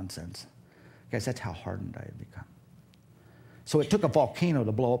that nonsense. Guys, that's how hardened I had become. So it took a volcano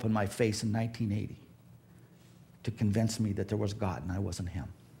to blow up in my face in 1980 to convince me that there was God and I wasn't him.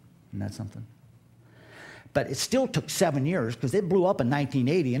 Isn't that something? But it still took 7 years because it blew up in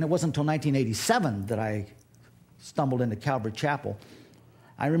 1980, and it wasn't until 1987 that I stumbled into Calvary Chapel.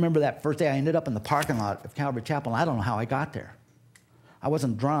 I remember that first day I ended up in the parking lot of Calvary Chapel, and I don't know how I got there. I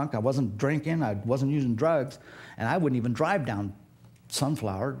wasn't drunk, I wasn't drinking, I wasn't using drugs, and I wouldn't even drive down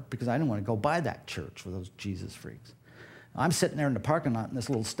Sunflower because I didn't want to go by that church for those Jesus freaks. I'm sitting there in the parking lot, and this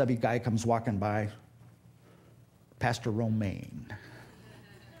little stubby guy comes walking by, Pastor Romaine.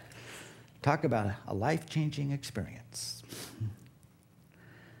 Talk about a life-changing experience.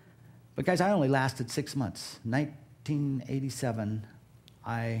 But guys, I only lasted 6 months. 1987,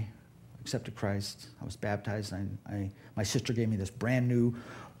 I accepted Christ. I was baptized. My sister gave me this brand new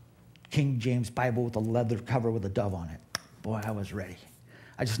King James Bible with a leather cover with a dove on it. Boy, I was ready.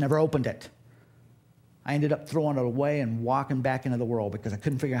 I just never opened it. I ended up throwing it away and walking back into the world because I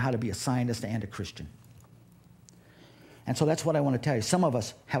couldn't figure out how to be a scientist and a Christian. And so that's what I want to tell you. Some of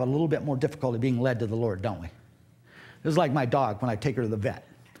us have a little bit more difficulty being led to the Lord, don't we? This is like my dog when I take her to the vet.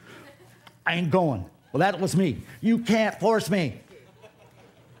 I ain't going. Well, that was me. You can't force me.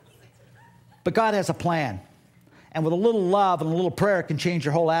 But God has a plan. And with a little love and a little prayer, it can change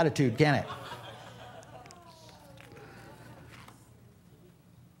your whole attitude, can it?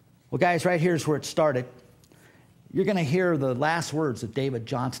 Well, guys, right here's where it started. You're going to hear the last words of David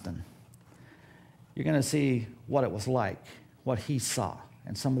Johnston. You're going to see what it was like, what he saw,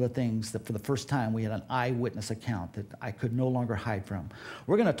 and some of the things that for the first time we had an eyewitness account that I could no longer hide from.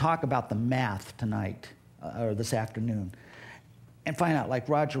 We're going to talk about the math tonight, or this afternoon, and find out, like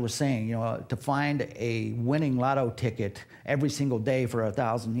Roger was saying, to find a winning lotto ticket every single day for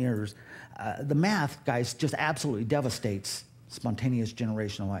 1,000 years, the math, guys, just absolutely devastates spontaneous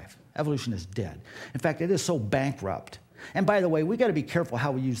generational life. Evolution is dead. In fact, it is so bankrupt. And by the way, we got to be careful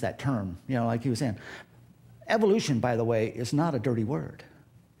how we use that term, like he was saying. Evolution, by the way, is not a dirty word.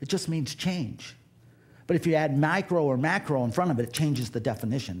 It just means change. But if you add micro or macro in front of it, it changes the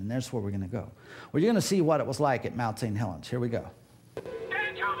definition, and that's where we're going to go. Well, you're going to see what it was like at Mount St. Helens. Here we go.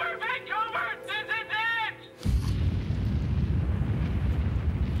 Vancouver! Vancouver! This is it!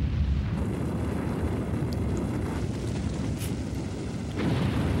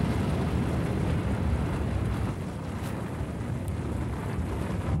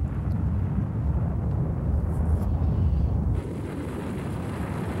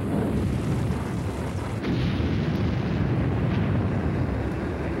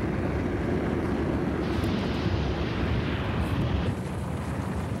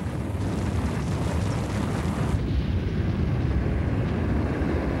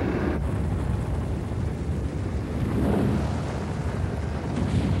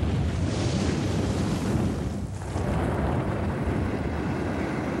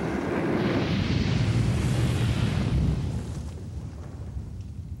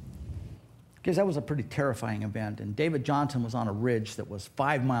 Because that was a pretty terrifying event. And David Johnson was on a ridge that was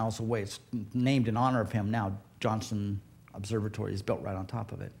 5 miles away. It's named in honor of him now. Johnson Observatory is built right on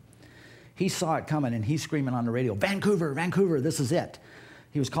top of it. He saw it coming, and he's screaming on the radio, "Vancouver, Vancouver, this is it."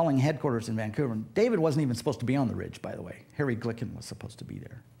 He was calling headquarters in Vancouver. And David wasn't even supposed to be on the ridge, by the way. Harry Glicken was supposed to be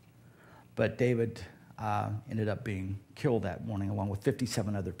there. But David ended up being killed that morning along with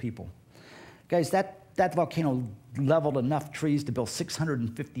 57 other people. Guys, that volcano leveled enough trees to build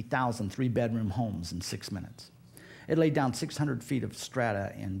 650,000 three-bedroom homes in 6 minutes. It laid down 600 feet of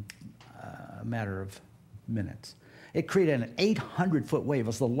strata in a matter of minutes. It created an 800-foot wave. It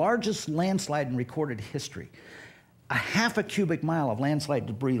was the largest landslide in recorded history. A half a cubic mile of landslide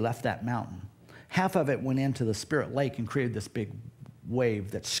debris left that mountain. Half of it went into the Spirit Lake and created this big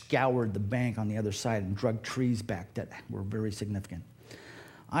wave that scoured the bank on the other side and drug trees back that were very significant.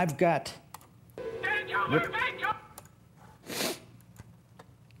 I've got...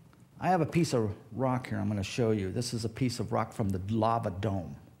 I have a piece of rock here I'm going to show you. This is a piece of rock from the lava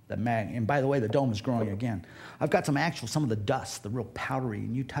dome. And by the way, the dome is growing again. I've got some of the dust, the real powdery,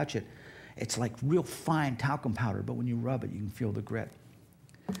 and you touch it, it's like real fine talcum powder, but when you rub it, you can feel the grit.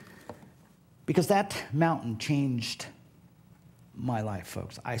 Because that mountain changed my life,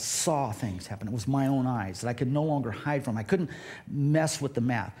 folks. I saw things happen. It was my own eyes that I could no longer hide from. I couldn't mess with the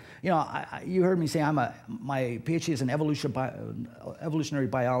math. You know, you heard me say my Ph.D. is in evolutionary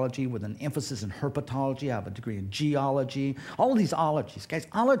biology with an emphasis in herpetology. I have a degree in geology. All of these ologies. Guys,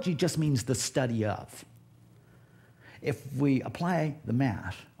 ology just means the study of. If we apply the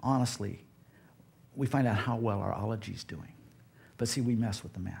math, honestly, we find out how well our ology is doing. But see, we mess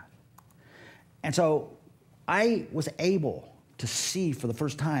with the math. And so I was able to see for the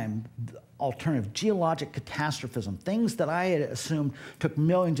first time alternative geologic catastrophism, things that I had assumed took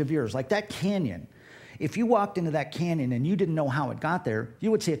millions of years, like that canyon. If you walked into that canyon and you didn't know how it got there, you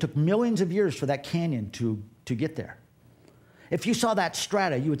would say it took millions of years for that canyon to get there. If you saw that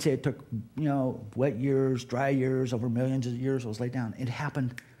strata, you would say it took, wet years, dry years, over millions of years it was laid down. It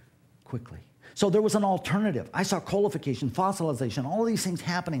happened quickly. So there was an alternative. I saw coalification, fossilization, all of these things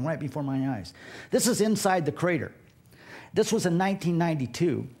happening right before my eyes. This is inside the crater. This was in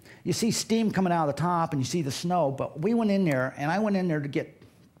 1992. You see steam coming out of the top and you see the snow, but we went in there, and I went in there to get,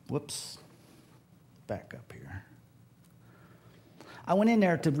 back up here. I went in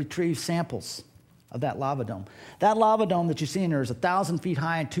there to retrieve samples of that lava dome. That lava dome that you see in there is 1,000 feet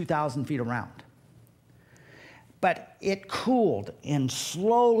high and 2,000 feet around. But it cooled, and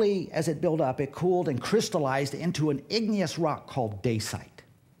slowly as it built up, it cooled and crystallized into an igneous rock called dacite.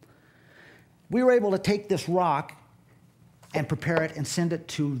 We were able to take this rock and prepare it and send it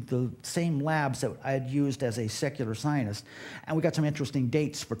to the same labs that I had used as a secular scientist, and we got some interesting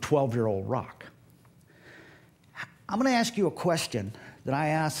dates for 12-year-old rock. I'm going to ask you a question that I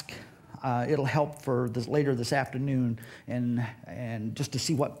ask. It'll help for this later this afternoon, and just to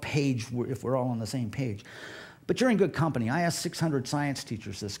see what page if we're all on the same page. But you're in good company. I asked 600 science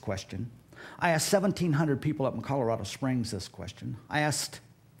teachers this question. I asked 1,700 people up in Colorado Springs this question. I asked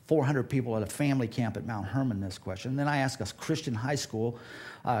 400 people at a family camp at Mount Hermon this question. And then I asked us Christian high school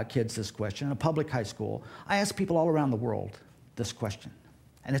kids this question, a public high school. I asked people all around the world this question.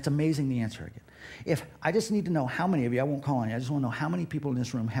 And it's amazing the answer I get. If I just need to know how many of you, I won't call on you, I just want to know how many people in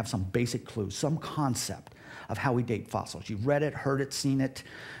this room have some basic clue, some concept of how we date fossils. You've read it, heard it, seen it,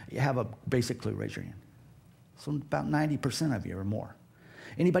 you have a basic clue, raise your hand. So about 90% of you or more.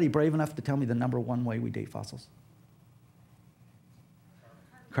 Anybody brave enough to tell me the number one way we date fossils?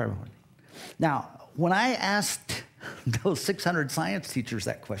 Carbon. Now, when I asked those 600 science teachers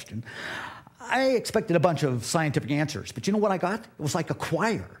that question, I expected a bunch of scientific answers. But you know what I got? It was like a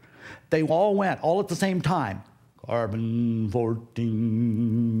choir. They all went, all at the same time.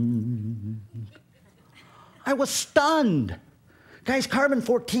 Carbon-14. I was stunned. Guys,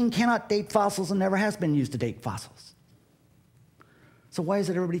 carbon-14 cannot date fossils and never has been used to date fossils. So why is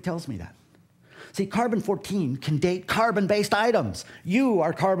it everybody tells me that? See, carbon-14 can date carbon-based items. You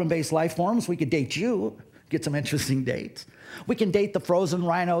are carbon-based life forms. We could date you, get some interesting dates. We can date the frozen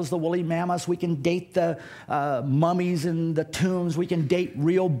rhinos, the woolly mammoths. We can date the mummies in the tombs. We can date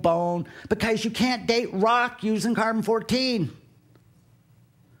real bone. Because you can't date rock using carbon-14.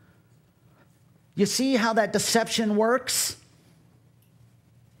 You see how that deception works?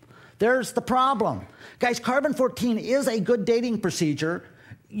 There's the problem. Guys, carbon-14 is a good dating procedure.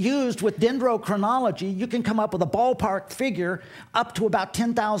 Used with dendrochronology, you can come up with a ballpark figure up to about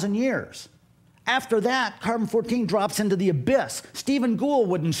 10,000 years. After that, carbon-14 drops into the abyss. Stephen Gould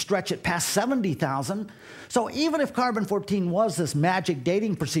wouldn't stretch it past 70,000. So even if carbon-14 was this magic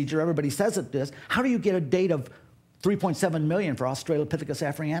dating procedure everybody says it is, how do you get a date of 3.7 million for Australopithecus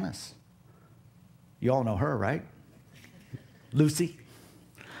africanus? You all know her, right? Lucy.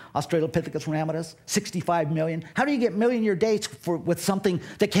 Australopithecus ramidus, 65 million. How do you get million-year dates with something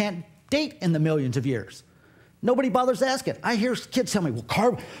that can't date in the millions of years? Nobody bothers to ask it. I hear kids tell me,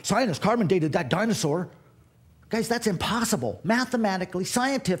 well, scientists carbon dated that dinosaur. Guys, that's impossible. Mathematically,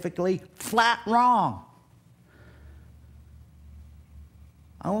 scientifically, flat wrong.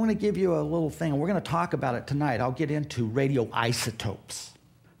 I want to give you a little thing, and we're going to talk about it tonight. I'll get into radioisotopes.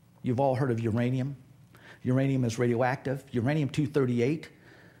 You've all heard of uranium. Uranium is radioactive. Uranium-238,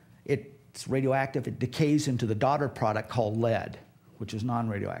 it's radioactive. It decays into the daughter product called lead, which is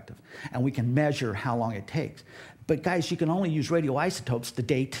non-radioactive. And we can measure how long it takes. But guys, you can only use radioisotopes to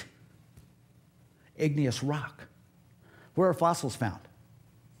date igneous rock. Where are fossils found?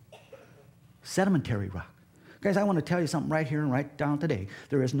 Sedimentary rock. Guys, I want to tell you something right here and right down today.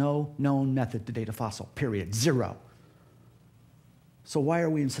 There is no known method to date a fossil, period, zero. So why are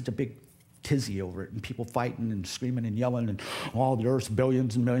we in such a big tizzy over it and people fighting and screaming and yelling and all the Earth's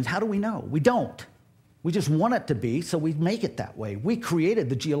billions and millions? How do we know? We don't. We just want it to be, so we make it that way. We created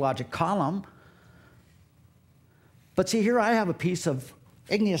the geologic column. But see, here I have a piece of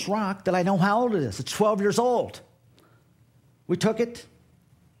igneous rock that I know how old it is. It's 12 years old. We took it,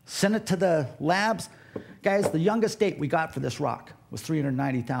 sent it to the labs. Guys, the youngest date we got for this rock was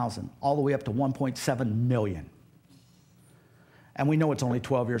 390,000, all the way up to 1.7 million. And we know it's only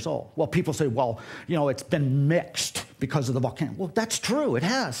 12 years old. Well, people say, well, you know, it's been mixed because of the volcano. Well, that's true, it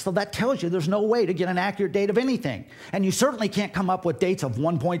has. So that tells you there's no way to get an accurate date of anything. And you certainly can't come up with dates of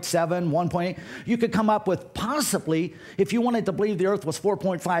 1.7, 1.8. You could come up with possibly, if you wanted to believe the Earth was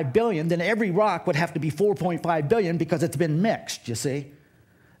 4.5 billion, then every rock would have to be 4.5 billion because it's been mixed, you see.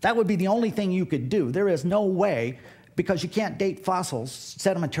 That would be the only thing you could do. There is no way, because you can't date fossils,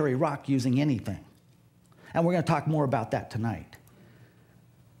 sedimentary rock, using anything. And we're going to talk more about that tonight.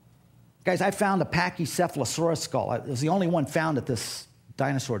 Guys, I found a Pachycephalosaurus skull. It was the only one found at this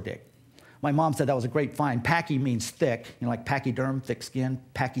dinosaur dig. My mom said that was a great find. Pachy means thick, you know, like pachyderm, thick skin,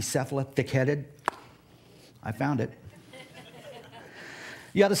 pachycephala, thick-headed. I found it.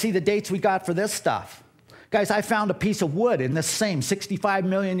 You ought to see the dates we got for this stuff. Guys, I found a piece of wood in this same 65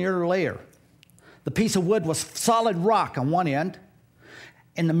 million year layer. The piece of wood was solid rock on one end.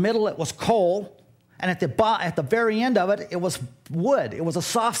 In the middle, it was coal. And at the very end of it, it was wood. It was a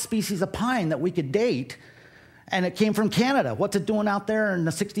soft species of pine that we could date. And it came from Canada. What's it doing out there in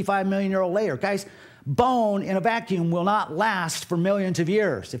the 65 million year old layer? Guys, bone in a vacuum will not last for millions of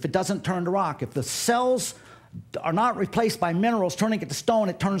years if it doesn't turn to rock. If the cells are not replaced by minerals turning it to stone,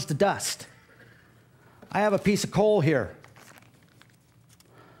 it turns to dust. I have a piece of coal here.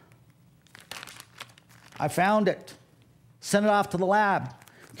 I found it, sent it off to the lab,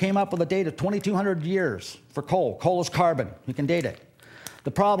 came up with a date of 2,200 years for coal. Coal is carbon. You can date it.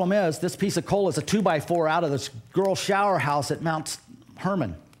 The problem is this piece of coal is a 2x4 out of this girl's shower house at Mount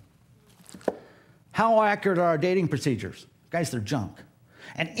Hermon. How accurate are our dating procedures? Guys, they're junk.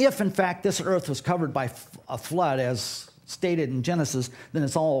 And if, in fact, this earth was covered by a flood, as stated in Genesis, then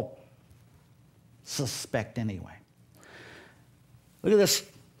it's all suspect anyway. Look at this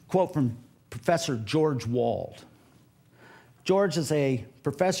quote from Professor George Wald. George is a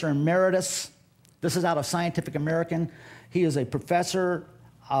professor emeritus. This is out of Scientific American. He is a professor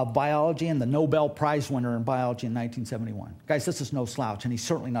of biology and the Nobel Prize winner in biology in 1971. Guys, this is no slouch, and he's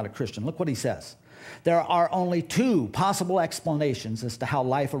certainly not a Christian. Look what he says. There are only two possible explanations as to how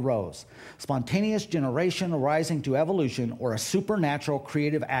life arose: spontaneous generation arising to evolution, or a supernatural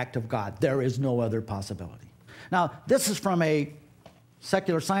creative act of God. There is no other possibility. Now, this is from a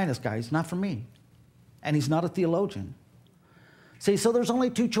secular scientist, guys, not from me. And he's not a theologian. See, so there's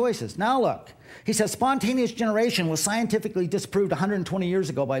only two choices. Now look, he says spontaneous generation was scientifically disproved 120 years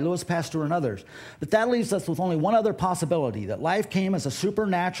ago by Louis Pasteur and others. But that leaves us with only one other possibility, that life came as a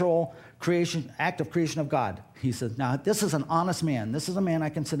supernatural creation, act of creation of God. He says, now this is an honest man. This is a man I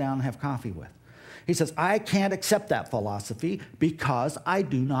can sit down and have coffee with. He says, I can't accept that philosophy because I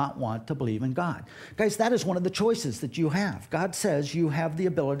do not want to believe in God. Guys, that is one of the choices that you have. God says you have the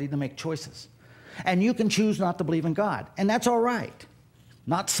ability to make choices. And you can choose not to believe in God. And that's all right.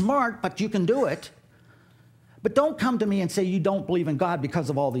 Not smart, but you can do it. But don't come to me and say you don't believe in God because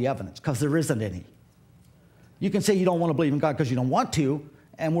of all the evidence, because there isn't any. You can say you don't want to believe in God because you don't want to,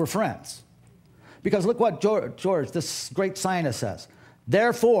 and we're friends. Because look what George, this great scientist, says.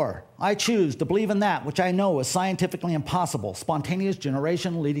 Therefore, I choose to believe in that which I know is scientifically impossible, spontaneous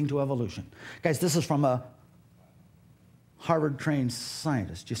generation leading to evolution. Guys, this is from a Harvard-trained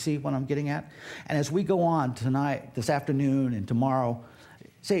scientist. You see what I'm getting at? And as we go on tonight, this afternoon, and tomorrow,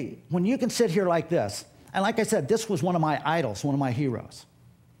 see, when you can sit here like this, and like I said, this was one of my idols, one of my heroes.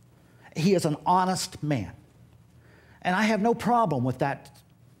 He is an honest man. And I have no problem with that.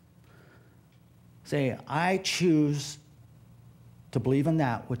 Say, I choose to believe in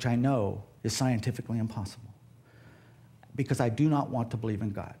that which I know is scientifically impossible, because I do not want to believe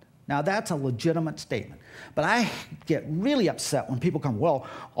in God. Now, that's a legitimate statement. But I get really upset when people come, well,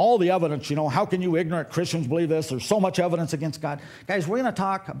 all the evidence, you know, how can you ignorant Christians believe this? There's so much evidence against God. Guys, we're going to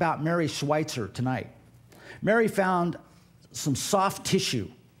talk about Mary Schweitzer tonight. Mary found some soft tissue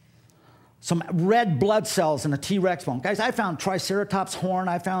some red blood cells in a T-Rex bone. Guys, I found Triceratops horn.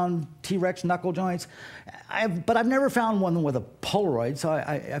 I found T-Rex knuckle joints. But I've never found one with a Polaroid, so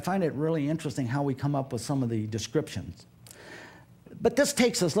I find it really interesting how we come up with some of the descriptions. But this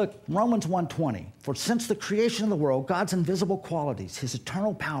takes us, look, Romans 1:20. For since the creation of the world, God's invisible qualities, his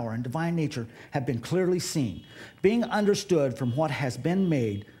eternal power and divine nature have been clearly seen, being understood from what has been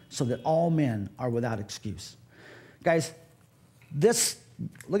made, so that all men are without excuse. Guys,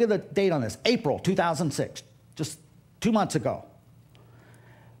 look at the date on this, April 2006, just 2 months ago.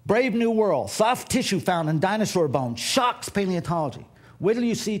 Brave New World, soft tissue found in dinosaur bones, shocks paleontology. Wait till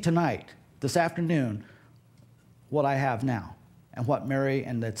you see tonight, this afternoon, what I have now and what Mary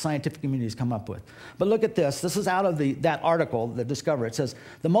and the scientific community has come up with. But look at this. This is out of that article, the Discovery. It says,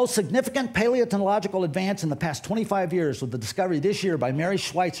 the most significant paleontological advance in the past 25 years was the discovery this year by Mary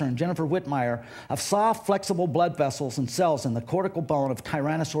Schweitzer and Jennifer Whitmire of soft, flexible blood vessels and cells in the cortical bone of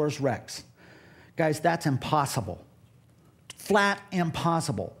Tyrannosaurus rex. Guys, that's impossible. Flat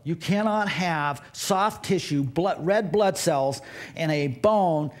impossible. You cannot have soft tissue, red blood cells in a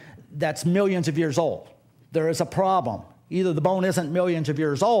bone that's millions of years old. There is a problem. Either the bone isn't millions of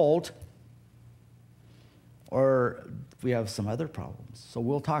years old, or we have some other problems. So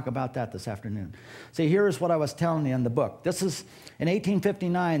we'll talk about that this afternoon. See, here's what I was telling you in the book. This is, in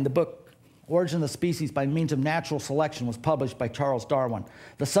 1859, the book Origin of the Species by Means of Natural Selection was published by Charles Darwin.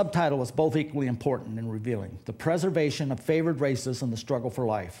 The subtitle was both equally important and revealing: The Preservation of Favored Races and the Struggle for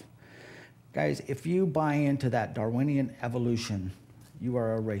Life. Guys, if you buy into that Darwinian evolution, you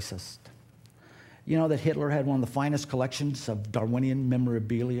are a racist. You know that Hitler had one of the finest collections of Darwinian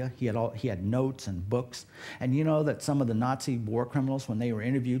memorabilia. He had notes and books. And you know that some of the Nazi war criminals, when they were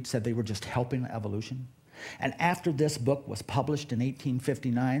interviewed, said they were just helping evolution. And after this book was published in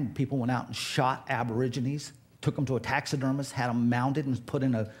 1859, people went out and shot Aborigines, took them to a taxidermist, had them mounted and put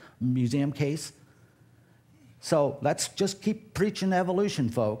in a museum case. So let's just keep preaching evolution,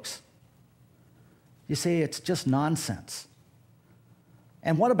 folks. You see, it's just nonsense.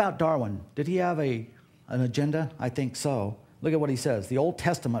 And what about Darwin? Did he have an agenda? I think so. Look at what he says. The Old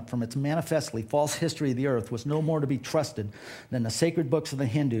Testament, from its manifestly false history of the earth, was no more to be trusted than the sacred books of the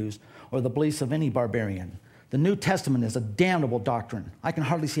Hindus or the beliefs of any barbarian. The New Testament is a damnable doctrine. I can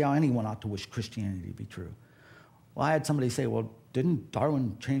hardly see how anyone ought to wish Christianity to be true. Well, I had somebody say, well, didn't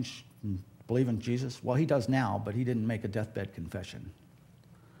Darwin change and believe in Jesus? Well, he does now, but he didn't make a deathbed confession.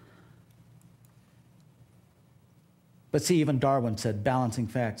 But see, even Darwin said, balancing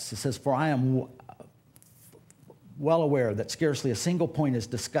facts. He says, for I am well aware that scarcely a single point is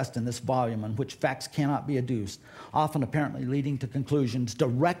discussed in this volume on which facts cannot be adduced, often apparently leading to conclusions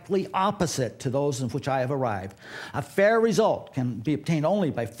directly opposite to those in which I have arrived. A fair result can be obtained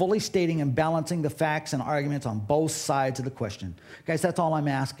only by fully stating and balancing the facts and arguments on both sides of the question. Guys, that's all I'm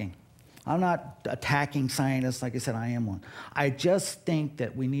asking. I'm not attacking scientists. Like I said, I am one. I just think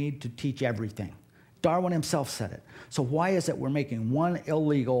that we need to teach everything. Darwin himself said it. So why is it we're making one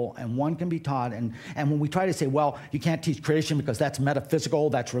illegal and one can be taught? And when we try to say, well, you can't teach creation because that's metaphysical,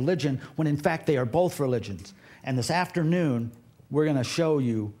 that's religion, when in fact they are both religions. And this afternoon, we're going to show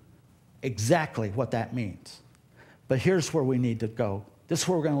you exactly what that means. But here's where we need to go. This is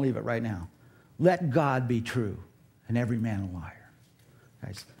where we're going to leave it right now. Let God be true and every man a liar.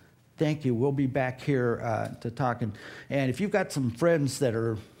 Guys, thank you. We'll be back here to talk. And if you've got some friends that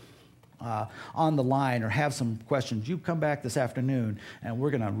are on the line or have some questions, you come back this afternoon and we're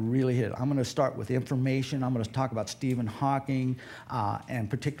going to really hit it. I'm going to start with information. I'm going to talk about Stephen Hawking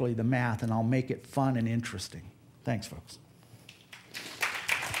and particularly the math, and I'll make it fun and interesting. Thanks, folks.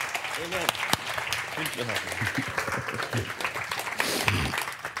 Amen.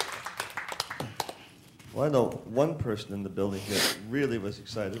 Well, I know one person in the building that really was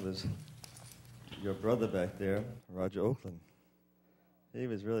excited was your brother back there, Roger Oakland. He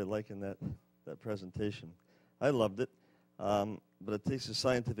was really liking that presentation. I loved it, but it takes a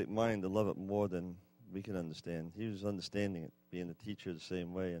scientific mind to love it more than we can understand. He was understanding it, being a teacher the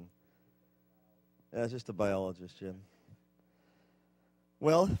same way, and yeah, just a biologist, Jim.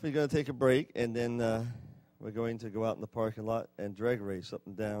 Well, we're going to take a break, and then we're going to go out in the parking lot and drag race up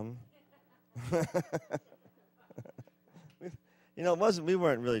and down. You know, we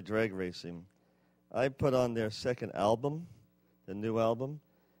weren't really drag racing. I put on their second album, the new album,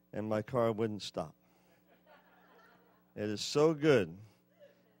 and my car wouldn't stop. It is so good.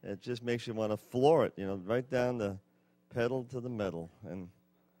 It just makes you want to floor it, you know, right down the pedal to the metal. And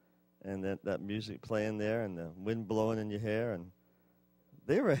that music playing there and the wind blowing in your hair. And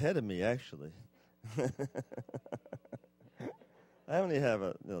they were ahead of me, actually. I only have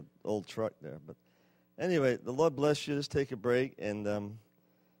a old truck there. But anyway, the Lord bless you. Just take a break. And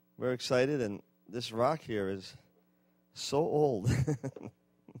we're excited, and this rock here is so old.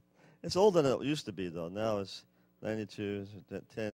 It's older than it used to be, though. Now it's 92, 10.